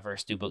verse by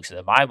verse through books of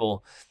the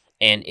Bible.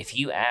 And if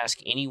you ask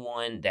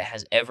anyone that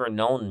has ever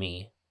known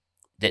me,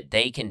 that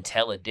they can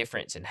tell a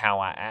difference in how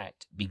I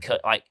act, because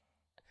like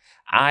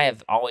I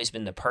have always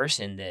been the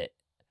person that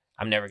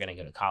I'm never going to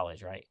go to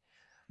college, right?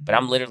 But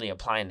I'm literally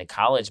applying to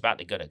college, about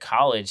to go to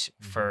college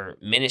for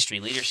ministry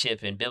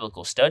leadership and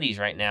biblical studies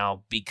right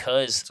now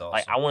because awesome.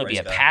 Like I want to be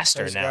a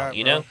pastor now,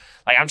 God,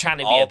 Like I'm trying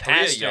to be a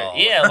pastor.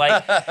 Yeah,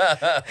 like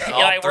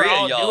we're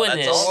all doing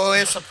this. Awesome. Well,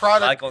 it's a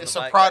product. It's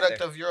a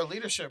product of your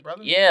leadership,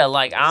 brother. Yeah,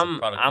 like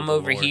I'm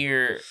over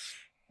here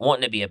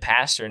wanting to be a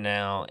pastor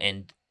now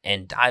and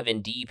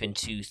diving deep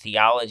into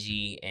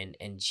theology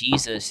and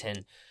Jesus,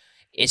 and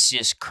it's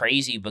just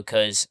crazy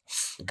because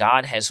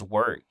God has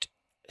worked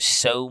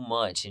so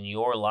much in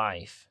your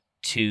life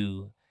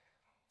to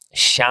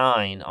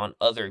shine on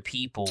other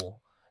people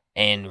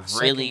and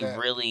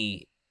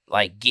really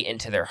like get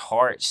into their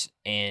hearts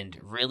and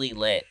really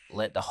let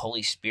the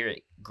Holy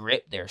Spirit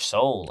grip their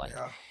soul. Like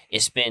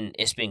it's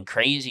been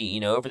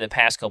crazy, over the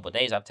past couple of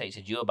days. I've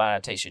texted you about it,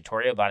 I've texted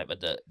Tori about it,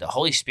 but the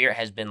Holy Spirit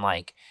has been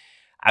like,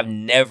 I've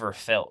never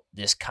felt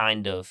this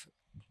kind of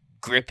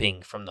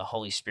gripping from the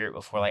Holy Spirit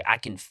before. Like I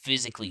can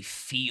physically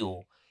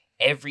feel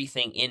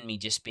everything in me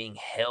just being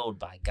held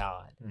by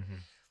God.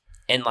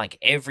 And like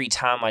every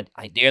time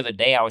the other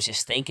day I was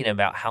just thinking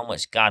about how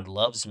much God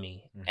loves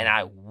me, and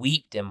I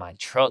wept in my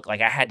truck.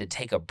 Like I had to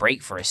take a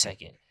break for a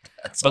second.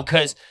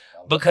 Because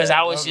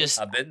I was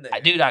just, I've been there.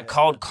 Dude, I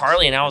called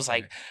Carly and I was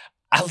like,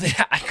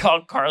 I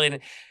called Carly and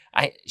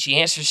she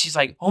answered. She's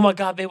like, "Oh my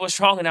God, babe, what's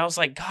wrong?" And I was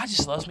like, God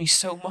just loves me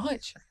so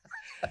much.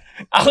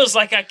 I was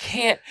like, I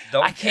can't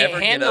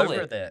handle get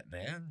over it. That,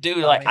 man. Dude,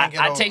 like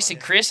I texted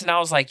Chris and I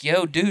was like,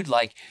 yo, dude,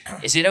 like,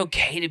 is it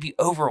okay to be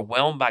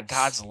overwhelmed by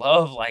God's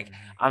love? Like,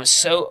 I'm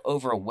so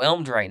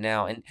overwhelmed right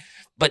now.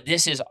 But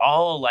this is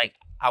all like,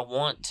 I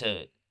want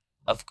to,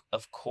 of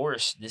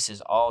course, this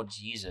is all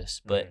Jesus,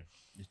 but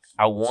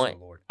I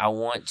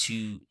want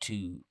to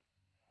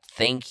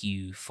thank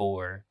you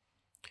for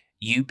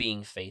you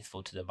being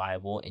faithful to the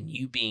Bible and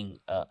you being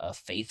a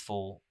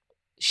faithful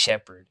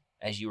shepherd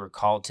as you were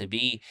called to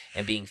be,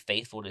 and being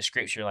faithful to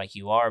Scripture like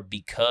you are,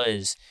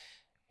 because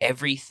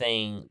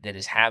everything that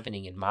is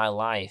happening in my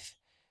life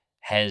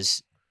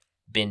has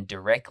been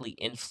directly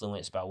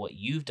influenced by what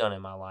you've done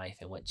in my life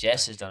and what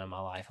Jess has done in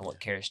my life and what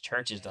Karis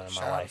Church has done in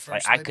my Shout out to life.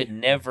 Like, First I Lady. could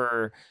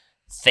never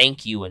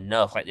thank you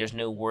enough. Like, there's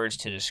no words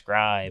to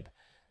describe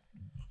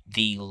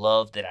the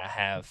love that I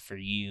have for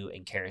you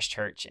and Karis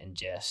Church and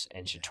Jess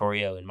and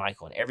Shatorio and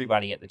Michael and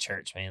everybody at the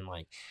church, man.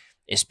 Like,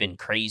 it's been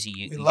crazy.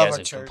 We You love guys our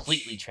have church.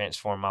 completely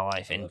transformed my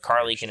life. I And love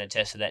Carly Karis. can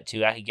attest to that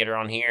too. I could get her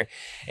on here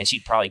and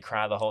she'd probably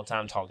cry the whole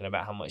time talking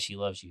about how much she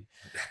loves you.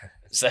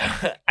 So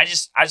I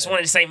just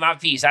wanted to say my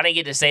piece. I didn't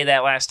get to say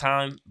that last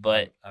time,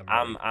 but I'm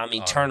really honored.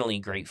 eternally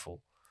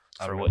grateful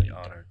for I'm what really you've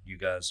done. honored. You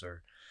guys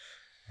are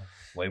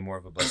way more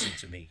of a blessing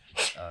to me.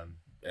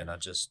 And I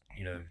just,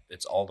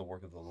 it's all the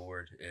work of the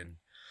Lord. And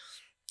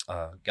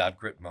God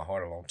gripped my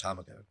heart a long time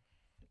ago.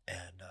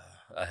 And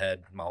I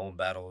had my own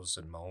battles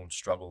and my own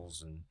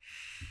struggles. And,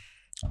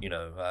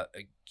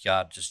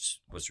 God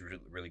just was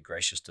really, really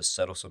gracious to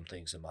settle some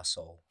things in my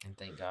soul. And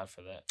thank God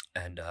for that.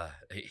 And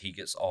he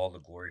gets all the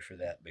glory for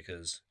that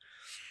because,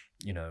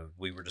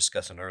 we were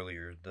discussing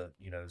earlier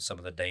some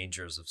of the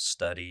dangers of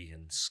study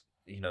and,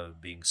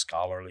 being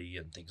scholarly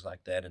and things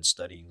like that, and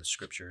studying the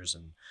scriptures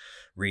and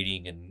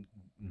reading, and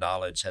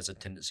knowledge has a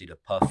tendency to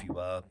puff you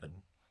up.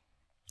 And,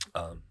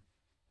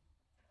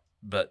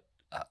 but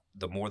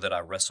the more that I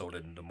wrestled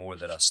and the more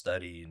that I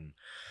study, and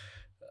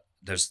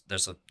there's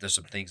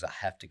some things I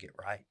have to get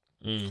right.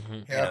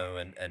 Mm-hmm.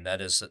 Yeah. And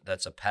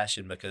that's a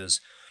passion,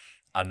 because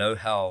I know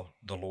how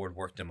the Lord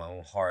worked in my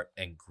own heart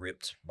and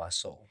gripped my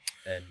soul.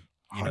 And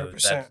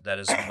 100%. that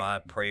is my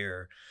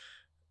prayer,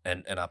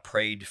 and I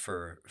prayed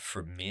for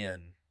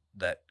men,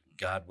 that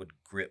God would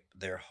grip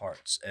their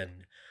hearts,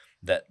 and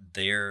that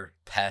their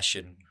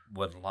passion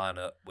would line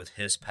up with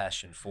His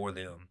passion for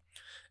them.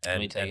 Let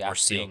me And tell you, I we're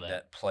feel seeing that.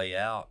 that play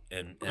out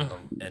in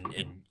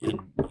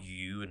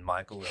you and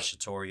Michael and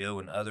Shatorio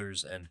and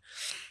others. And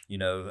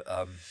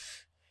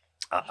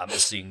I'm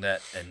seeing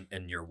that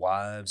in your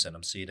wives, and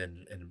I'm seeing it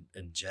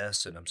in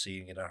Jess, and I'm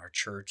seeing it in our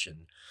church.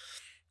 And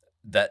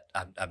that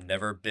I've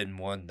never been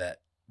one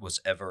that was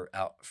ever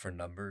out for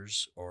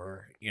numbers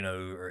or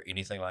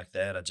anything like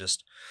that. I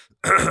just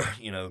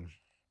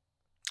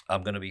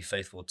I'm going to be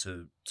faithful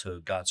to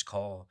God's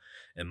call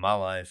in my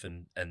life,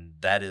 and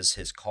that is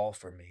His call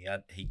for me.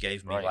 He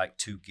gave me Right. like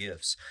 2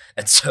 gifts,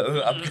 and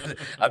so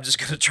I'm just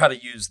going to try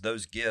to use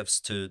those gifts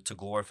to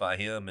glorify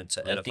Him and to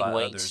Lifting edify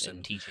weights others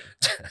and teaching.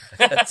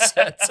 that's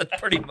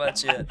pretty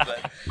much it.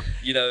 But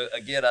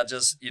again, I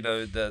just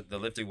the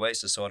lifting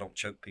weights is so I don't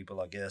choke people,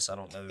 I guess. I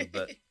don't know,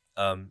 but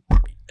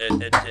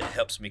it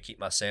helps me keep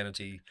my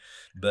sanity.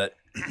 But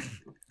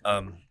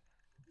I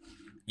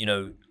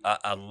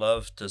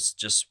love to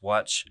just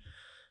watch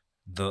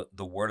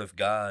the Word of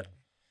God,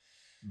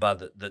 by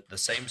the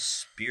same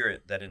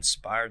Spirit that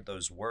inspired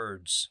those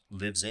words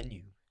lives in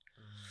you.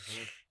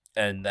 Mm-hmm.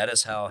 And that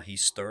is how He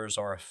stirs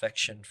our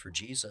affection for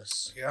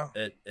Jesus. Yeah.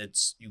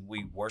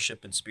 We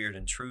worship in spirit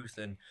and truth,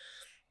 and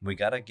we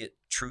got to get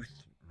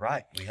truth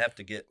right. We have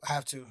to get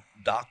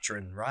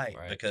doctrine right.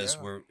 Because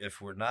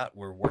if we're not,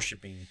 we're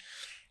worshiping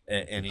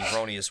in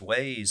erroneous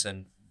ways.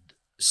 And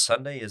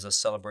Sunday is a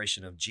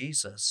celebration of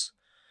Jesus.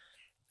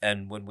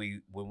 And when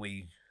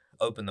we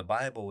open the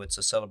Bible, it's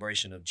a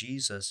celebration of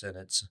Jesus, and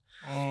it's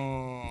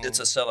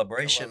a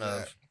celebration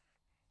of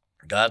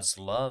God's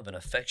love and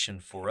affection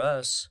for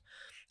us.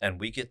 And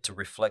we get to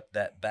reflect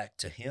that back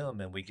to Him,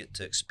 and we get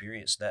to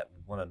experience that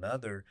with one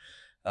another,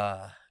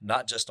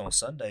 not just on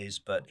Sundays,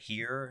 but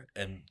here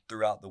and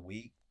throughout the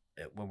week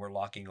when we're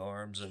locking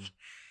arms. And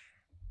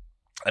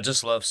I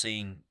just love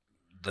seeing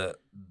the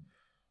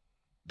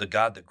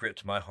God that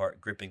gripped my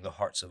heart gripping the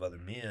hearts of other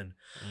men.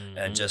 Mm-hmm.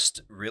 And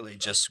just really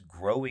just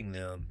growing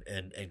them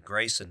in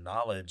grace and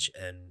knowledge,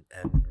 and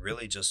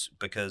really just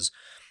because.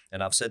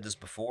 And I've said this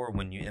before,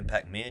 when you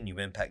impact men, you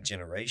impact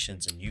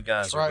generations, and you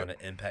guys are going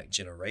to impact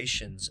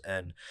generations,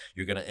 and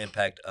you're going to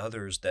impact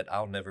others that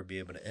I'll never be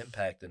able to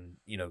impact. And,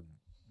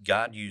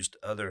 God used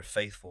other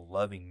faithful,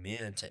 loving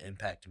men to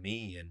impact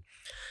me, and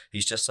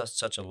He's just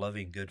such a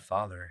loving, good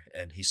Father,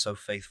 and He's so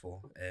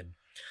faithful. And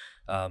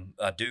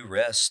I do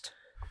rest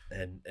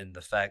in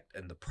the fact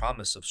and the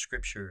promise of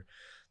Scripture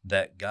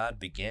that God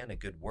began a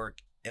good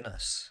work in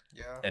us,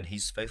 and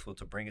He's faithful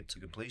to bring it to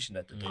completion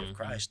at the day of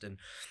Christ.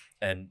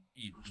 And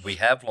we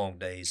have long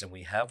days, and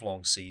we have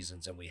long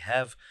seasons, and we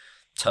have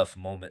tough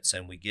moments,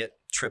 and we get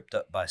tripped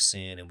up by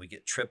sin, and we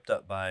get tripped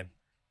up by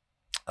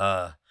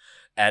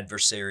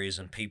adversaries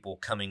and people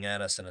coming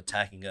at us and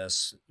attacking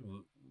us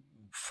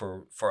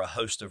for a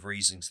host of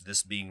reasons,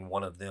 this being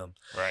one of them.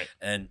 Right.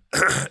 And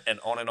and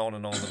on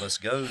the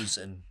list goes.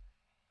 And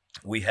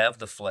we have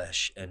the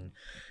flesh, and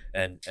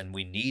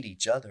we need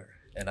each other.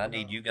 And I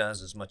need you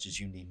guys as much as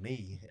you need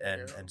me,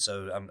 and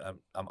so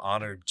I'm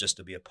honored just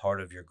to be a part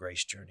of your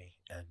grace journey,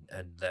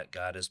 and that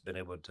God has been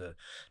able to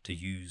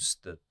use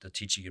the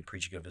teaching and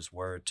preaching of His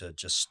Word to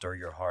just stir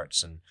your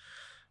hearts, and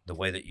the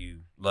way that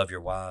you love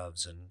your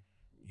wives, and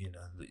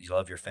that you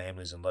love your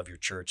families, and love your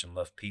church, and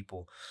love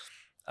people.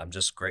 I'm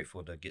just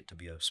grateful to get to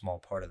be a small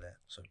part of that.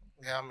 So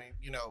yeah, I mean,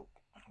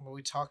 when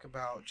we talk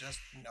about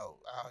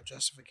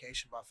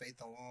justification by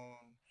faith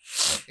alone,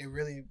 it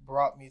really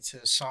brought me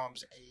to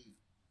Psalms 8.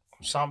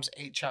 Psalms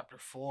 8, chapter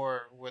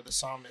 4, where the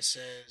psalmist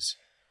says,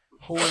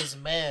 "Who is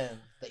man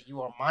that you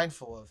are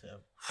mindful of him?"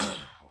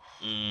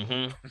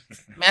 Mm-hmm.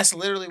 That's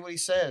literally what he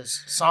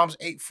says. Psalms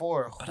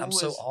 8:4. But I'm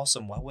so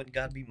awesome. Why wouldn't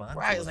God be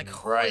mindful? Right. of It's like, me?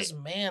 who Right. is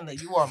man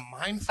that you are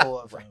mindful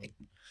of him? Right.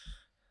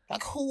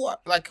 Like who are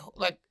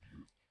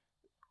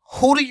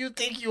who do you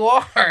think you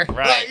are?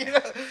 Right.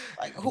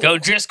 Who, Go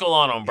Driscoll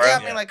on them, bro. Yeah,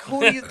 I mean, like,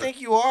 who do you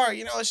think you are?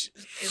 And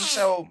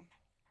so,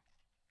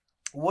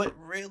 what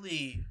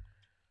really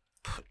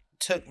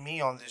took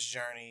me on this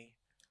journey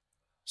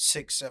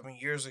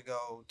 6-7 years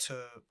ago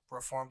to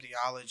reform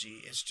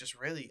theology is just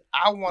really,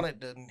 I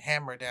wanted to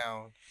hammer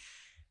down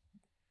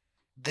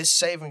this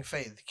saving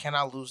faith. Can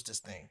I lose this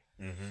thing?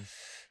 Mm-hmm.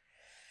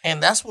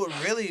 And that's what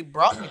really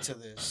brought me to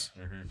this.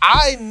 Mm-hmm.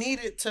 I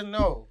needed to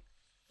know.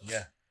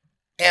 Yeah.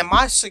 Am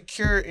I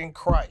secure in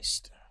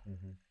Christ?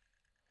 Mm-hmm.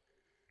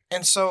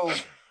 And so,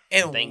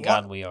 and Thank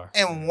God we are.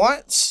 And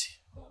once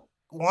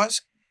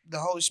the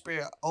Holy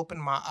Spirit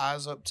opened my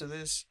eyes up to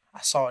this,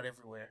 I saw it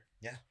everywhere.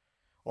 Yeah.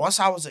 Once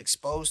I was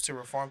exposed to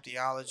Reformed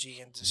theology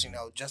and just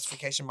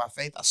justification by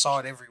faith, I saw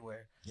it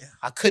everywhere. Yeah.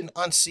 I couldn't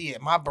unsee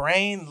it. My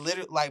brain,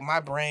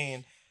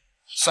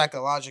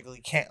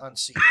 psychologically can't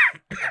unsee it.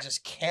 I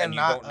just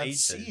cannot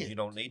unsee it. You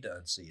don't need to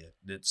unsee it.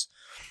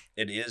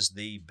 It is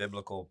the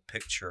biblical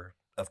picture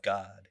of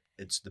God.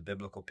 It's the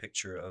biblical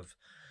picture of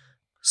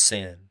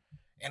sin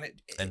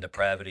and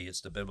depravity.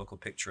 It's the biblical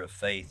picture of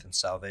faith and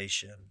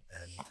salvation.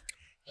 And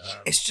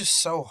it's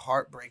just so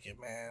heartbreaking,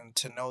 man,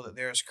 to know that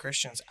there's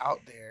Christians out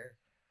there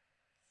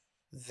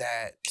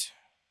that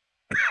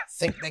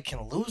think they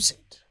can lose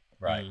it.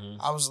 Right.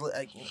 Mm-hmm.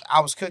 I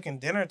was cooking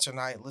dinner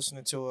tonight,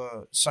 listening to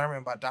a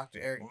sermon by Dr.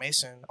 Eric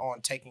Mason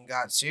on taking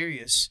God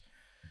serious,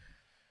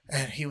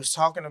 and he was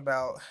talking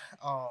about,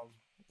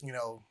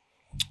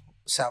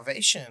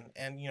 salvation,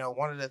 and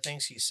one of the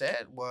things he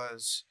said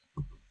was,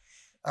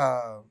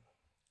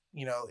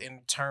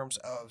 in terms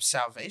of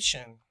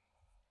salvation,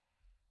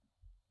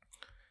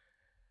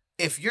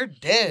 if you're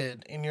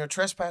dead in your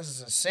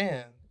trespasses and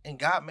sin, and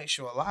God makes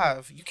you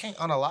alive, you can't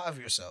unalive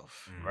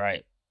yourself.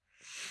 Right.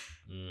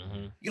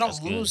 Mm-hmm. You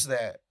don't lose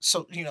that.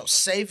 So,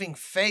 saving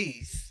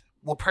faith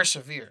will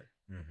persevere.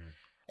 Mm-hmm.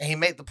 And he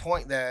made the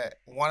point that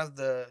one of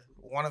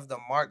the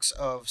marks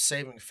of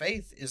saving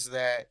faith is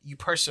that you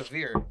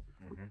persevere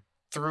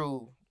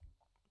through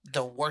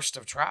the worst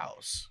of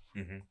trials.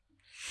 Mm-hmm.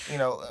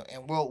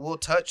 And we'll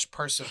touch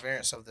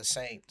perseverance of the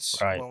saints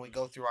when we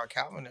go through our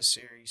Calvinist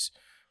series,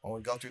 when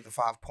we go through the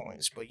 5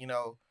 points. But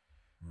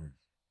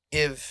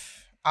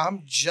if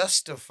I'm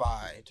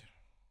justified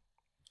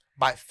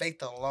by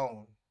faith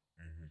alone,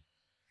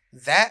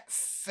 that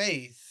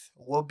faith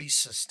will be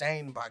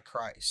sustained by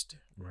Christ.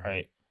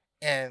 Right.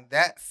 And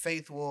that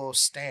faith will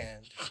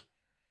stand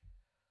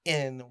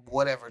in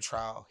whatever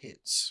trial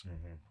hits.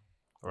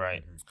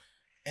 Right.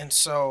 And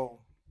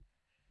so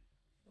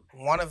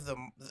one of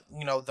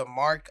the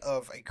mark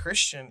of a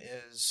Christian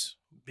is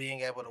being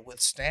able to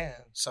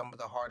withstand some of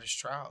the hardest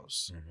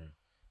trials.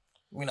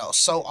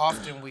 So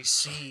often we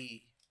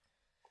see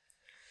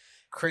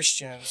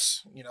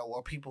Christians,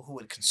 or people who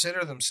would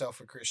consider themselves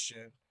a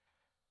Christian,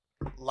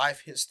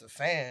 life hits the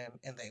fan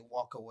and they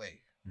walk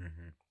away.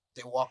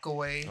 They walk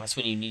away. That's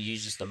when you need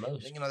Jesus the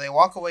most. They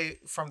walk away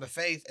from the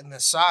faith. And then,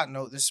 side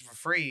note, this is for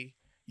free.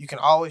 You can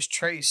always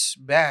trace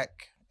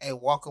back a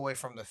walk away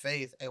from the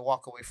faith, a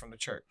walk away from the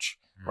church.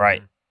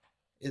 Right.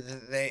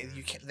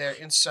 They're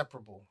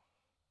inseparable.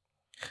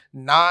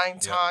 9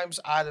 times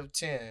out of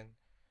 10,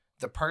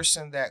 the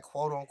person that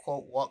quote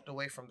unquote walked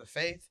away from the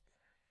faith,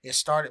 it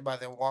started by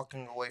them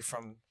walking away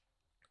from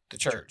the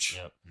church.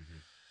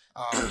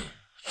 Yep.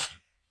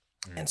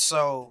 And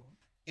so,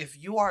 if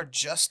you are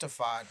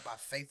justified by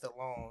faith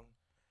alone,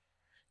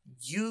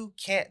 you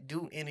can't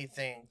do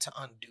anything to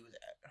undo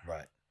that.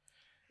 Right.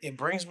 It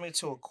brings me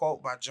to a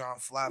quote by John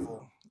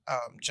Flavel.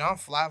 John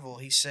Flavel,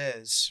 he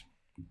says,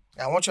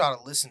 and I want y'all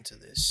to listen to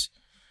this.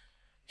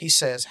 He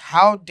says,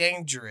 "How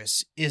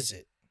dangerous is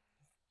it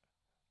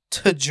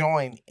to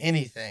join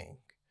anything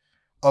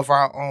of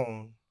our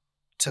own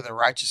to the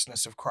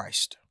righteousness of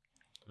Christ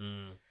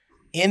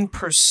in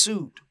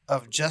pursuit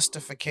of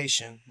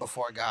justification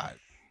before God?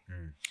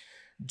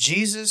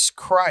 Jesus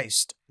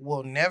Christ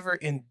will never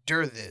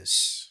endure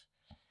this.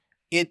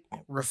 It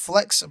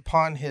reflects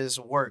upon his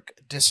work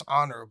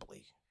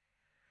dishonorably.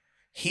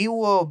 He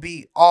will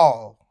be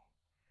all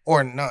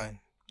or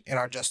none in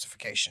our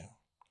justification.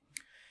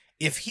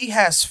 If he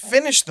has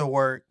finished the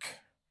work,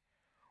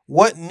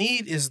 what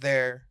need is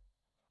there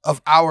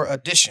of our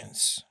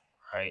additions?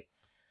 Right.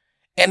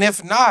 And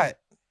if not,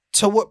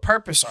 to what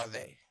purpose are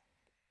they?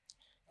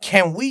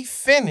 Can we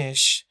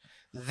finish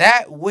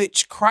that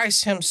which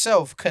Christ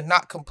himself could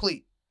not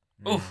complete?"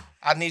 Oof.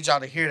 I need y'all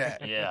to hear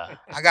that. Yeah.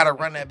 I got to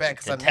run that back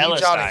because I need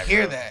y'all to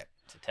hear that.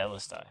 To tell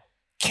us that.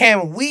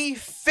 Can we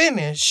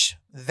finish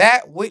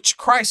that which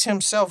Christ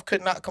himself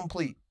could not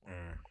complete?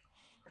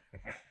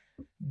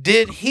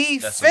 Did he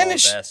That's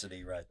finish? some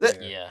audacity right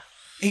there. Yeah.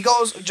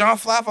 John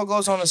Flavel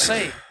goes on to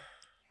say,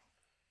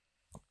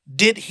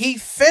 did he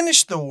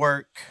finish the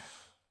work,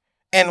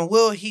 and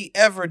will he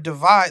ever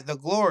divide the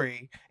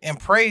glory and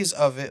praise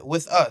of it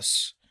with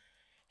us?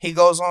 He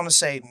goes on to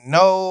say,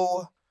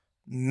 no.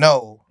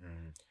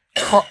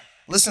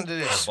 Listen to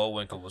this.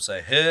 Bullwinkle will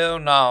say, hell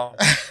no.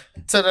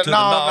 To the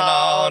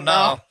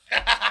no.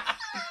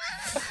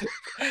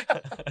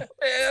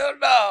 Hell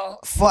no.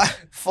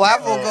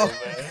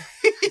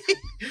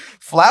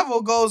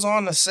 Flavel goes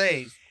on to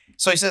say,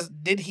 so he says,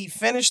 did he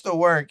finish the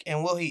work,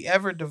 and will he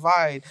ever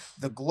divide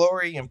the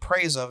glory and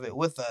praise of it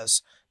with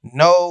us?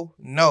 No.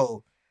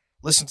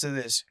 Listen to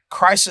this.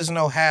 Christ is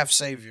no half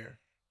savior.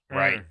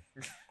 Right.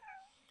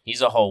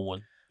 He's a whole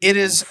one. It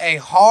is a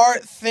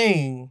hard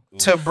thing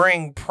to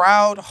bring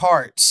proud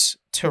hearts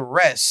to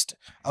rest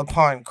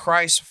upon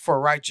Christ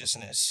for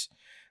righteousness.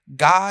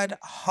 God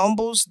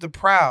humbles the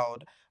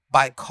proud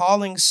by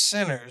calling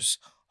sinners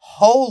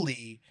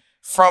holy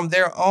from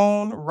their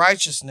own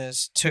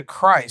righteousness to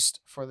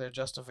Christ for their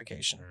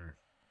justification.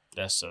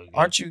 That's so good.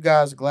 Aren't you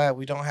guys glad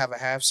we don't have a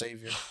half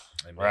savior?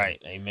 Amen.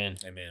 Right. Amen.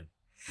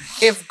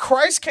 If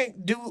Christ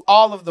can't do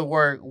all of the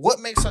work, what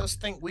makes us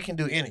think we can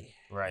do any?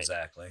 Right.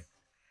 Exactly.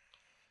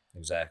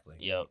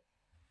 Yep.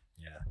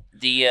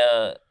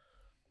 Yeah.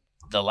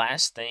 The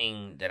last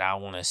thing that I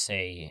want to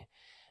say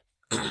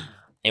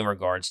in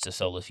regards to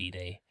Sola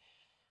Fide,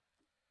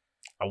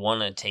 I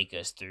want to take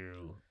us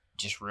through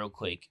just real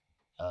quick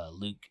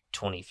Luke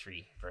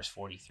 23, verse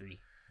 43,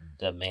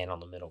 the man on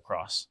the middle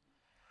cross.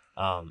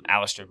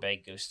 Alistair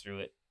Begg goes through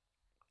it.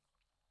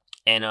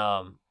 And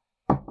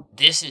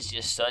this is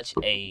just such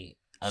a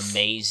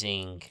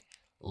amazing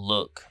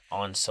look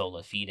on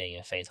Sola Fide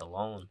and faith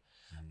alone,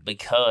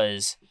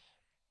 because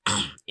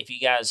if you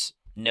guys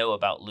know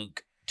about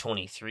Luke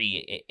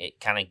 23, it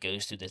kind of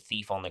goes through the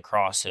thief on the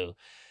cross. So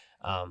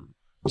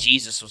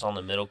Jesus was on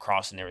the middle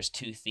cross, and there was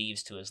two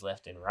thieves to his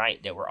left and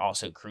right that were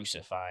also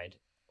crucified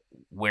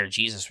where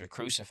Jesus was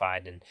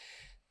crucified. And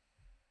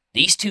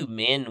these two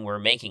men were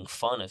making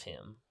fun of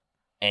him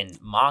and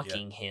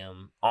mocking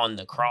him on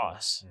the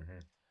cross.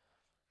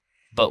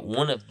 But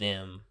one of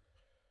them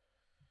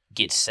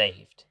gets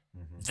saved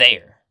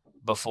there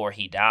before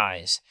he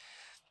dies.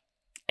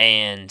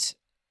 And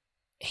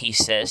he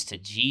says to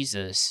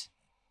Jesus,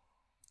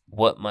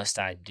 what must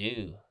I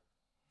do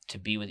to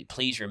be with you?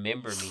 Please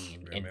remember me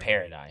in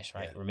paradise,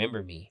 right? Yeah.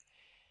 Remember me.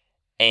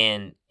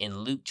 And in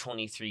Luke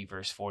 23,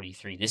 verse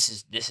 43, this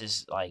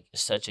is like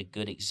such a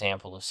good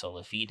example of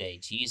Sola Fide.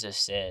 Jesus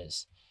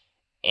says,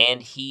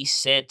 and he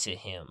said to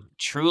him,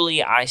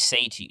 truly I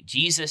say to you,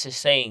 Jesus is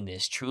saying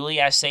this,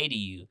 truly I say to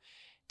you,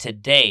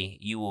 today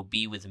you will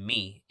be with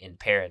me in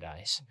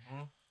paradise.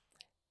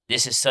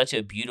 This is such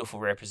a beautiful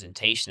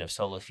representation of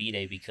Sola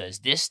Fide, because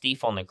this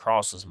thief on the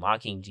cross was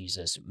mocking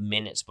Jesus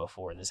minutes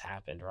before this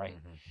happened, right?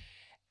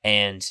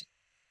 And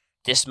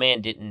this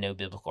man didn't know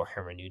biblical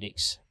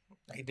hermeneutics.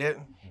 He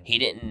didn't. He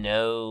didn't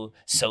know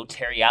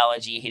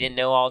soteriology. He didn't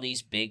know all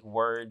these big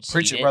words.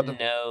 Preach he it, didn't brother.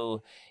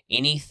 know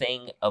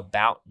anything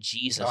about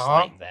Jesus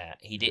like that.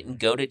 He didn't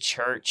go to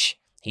church.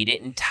 He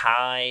didn't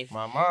tithe.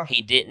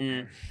 He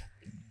didn't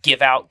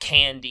give out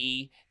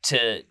candy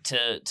to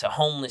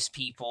homeless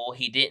people.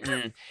 He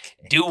didn't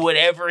do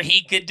whatever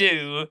he could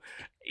do,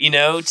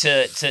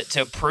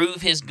 to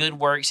prove his good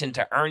works and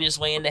to earn his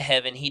way into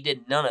heaven. He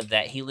did none of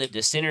that. He lived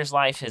a sinner's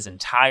life his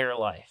entire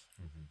life.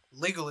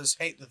 Legalists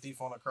hate the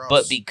thief on the cross.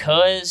 But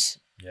because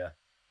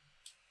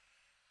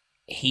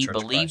he Church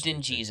believed Christ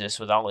in Jesus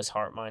with all his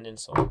heart, mind, and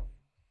soul,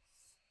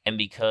 and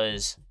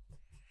because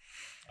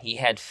he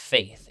had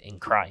faith in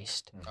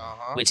Christ,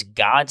 which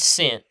God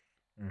sent,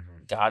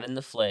 God in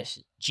the flesh,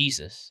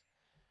 Jesus,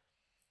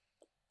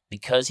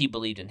 because he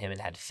believed in him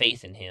and had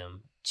faith in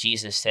him,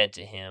 Jesus said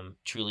to him,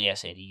 truly I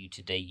say to you,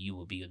 today you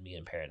will be with me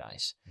in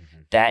paradise.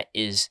 That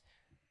is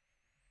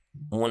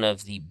one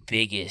of the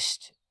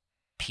biggest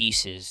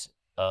pieces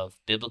of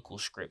biblical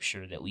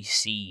scripture that we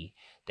see,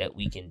 that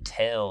we can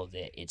tell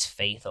that it's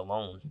faith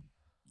alone.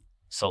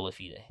 Sola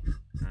Fide.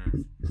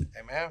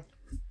 Amen.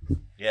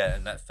 Yeah,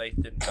 and that faith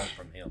didn't come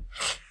from him.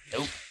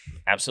 Nope,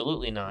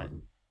 absolutely not.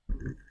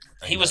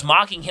 He was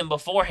mocking him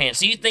beforehand.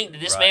 So you think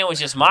that this man was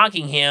just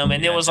mocking him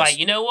and then was like,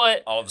 you know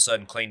what? All of a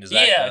sudden cleaned his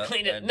act up. Yeah,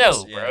 cleaned it.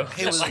 No, bro.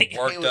 He was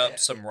worked up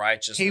some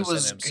righteousness in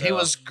himself. He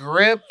was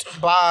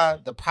gripped by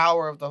the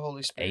power of the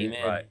Holy Spirit.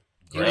 Amen. Right.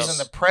 He was in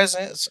the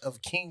presence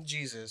of King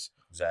Jesus.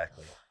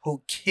 Exactly.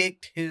 Who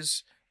kicked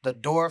the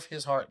door of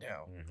his heart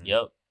down.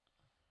 Yep.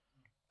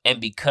 And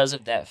because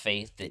of that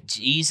faith that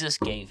Jesus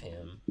gave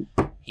him,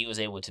 he was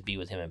able to be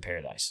with him in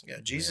paradise. Yeah,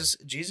 Jesus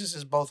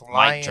is both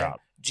lion. Mic drop.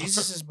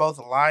 Jesus is both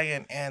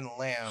lion and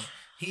lamb.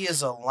 He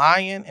is a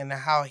lion in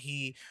how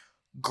he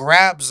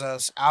grabs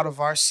us out of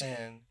our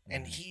sin,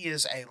 and he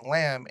is a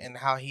lamb in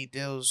how he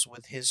deals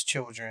with his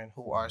children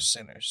who are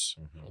sinners.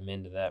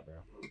 Amen to that, bro.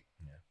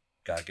 Yeah.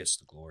 God gets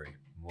the glory.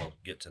 We'll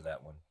get to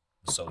that one.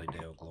 The Soli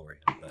Deo glory.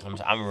 But,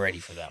 I'm ready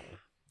for that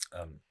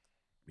one.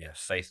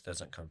 Faith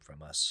doesn't come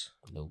from us.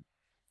 Nope.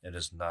 It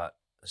is not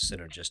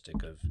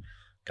synergistic of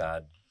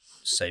God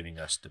saving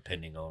us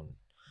depending on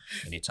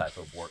any type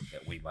of work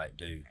that we might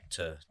do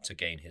to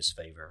gain His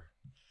favor.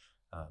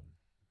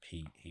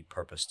 He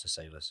purposed to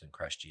save us in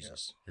Christ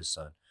Jesus, His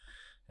Son,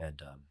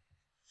 and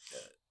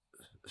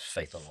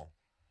faith alone.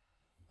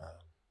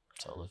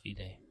 Sola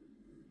Fide.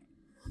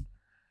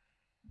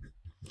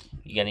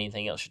 You got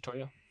anything else,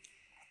 Shatorio?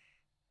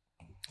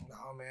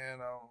 No, man.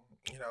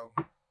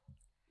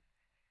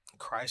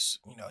 Christ,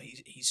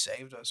 he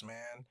saved us,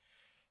 man.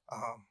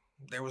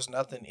 There was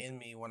nothing in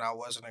me when I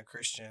wasn't a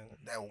Christian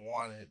that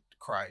wanted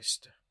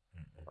Christ.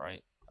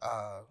 Right.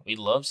 We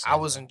love sin. I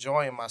was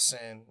enjoying my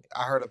sin.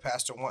 I heard a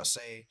pastor once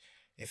say,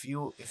 if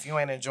you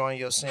ain't enjoying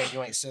your sin,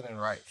 you ain't sinning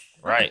right.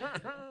 Right.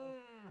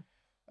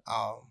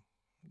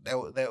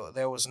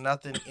 There was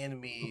nothing in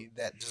me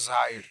that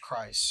desired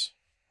Christ.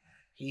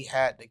 He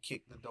had to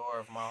kick the door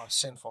of my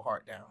sinful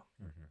heart down,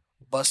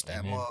 bust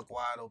that mug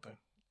wide open,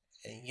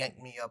 and yank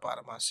me up out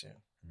of my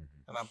sin.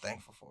 And I'm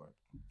thankful for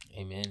it.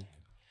 Amen.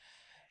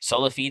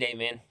 Sola Fide,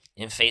 man.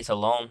 In faith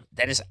alone.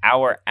 That is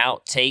our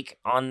outtake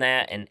on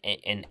that,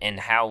 and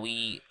how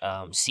we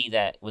see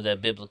that with a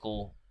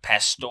biblical,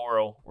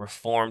 pastoral,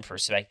 reformed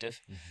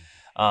perspective.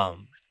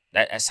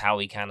 That's how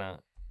we kind of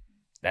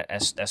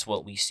that's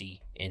what we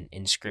see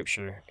in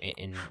Scripture,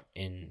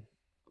 in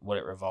what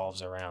it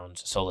revolves around,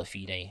 Sola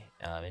Fide,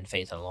 in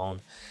faith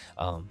alone.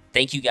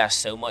 Thank you guys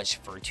so much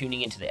for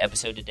tuning into the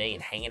episode today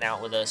and hanging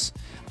out with us,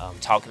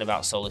 talking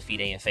about Sola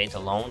Fide and faith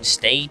alone.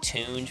 Stay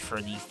tuned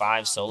for the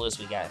 5 solas.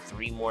 We got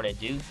 3 more to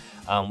do.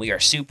 We are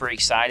super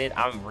excited.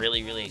 I'm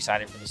really, really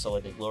excited for the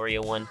Sola de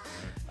Gloria one.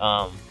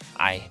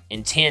 I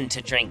intend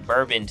to drink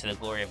bourbon to the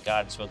glory of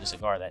God and smoke a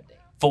cigar that day.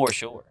 For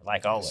sure,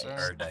 like always.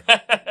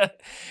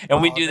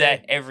 And we do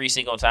that every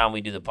single time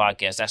we do the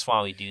podcast. That's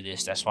why we do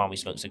this. That's why we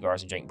smoke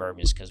cigars and drink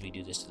bourbons, because we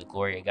do this to the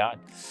glory of God.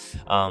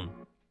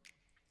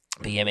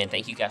 But yeah, man,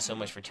 thank you guys so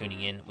much for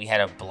tuning in. We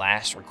had a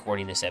blast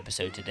recording this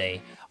episode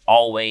today,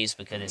 always,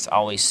 because it's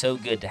always so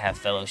good to have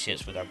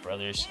fellowships with our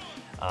brothers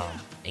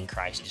in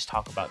Christ. Just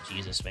talk about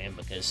Jesus, man,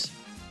 because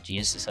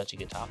Jesus is such a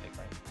good topic,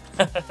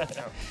 right?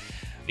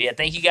 But yeah,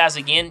 thank you guys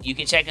again. You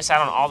can check us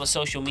out on all the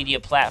social media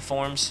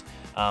platforms.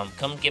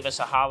 Come give us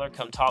a holler.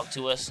 Come talk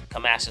to us.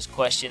 Come ask us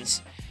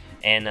questions.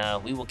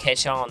 And we will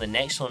catch y'all on the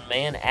next one,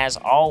 man. As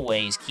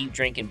always, keep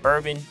drinking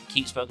bourbon,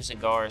 keep smoking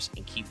cigars,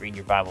 and keep reading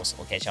your Bibles.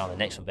 We'll catch y'all on the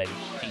next one, baby.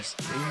 Peace.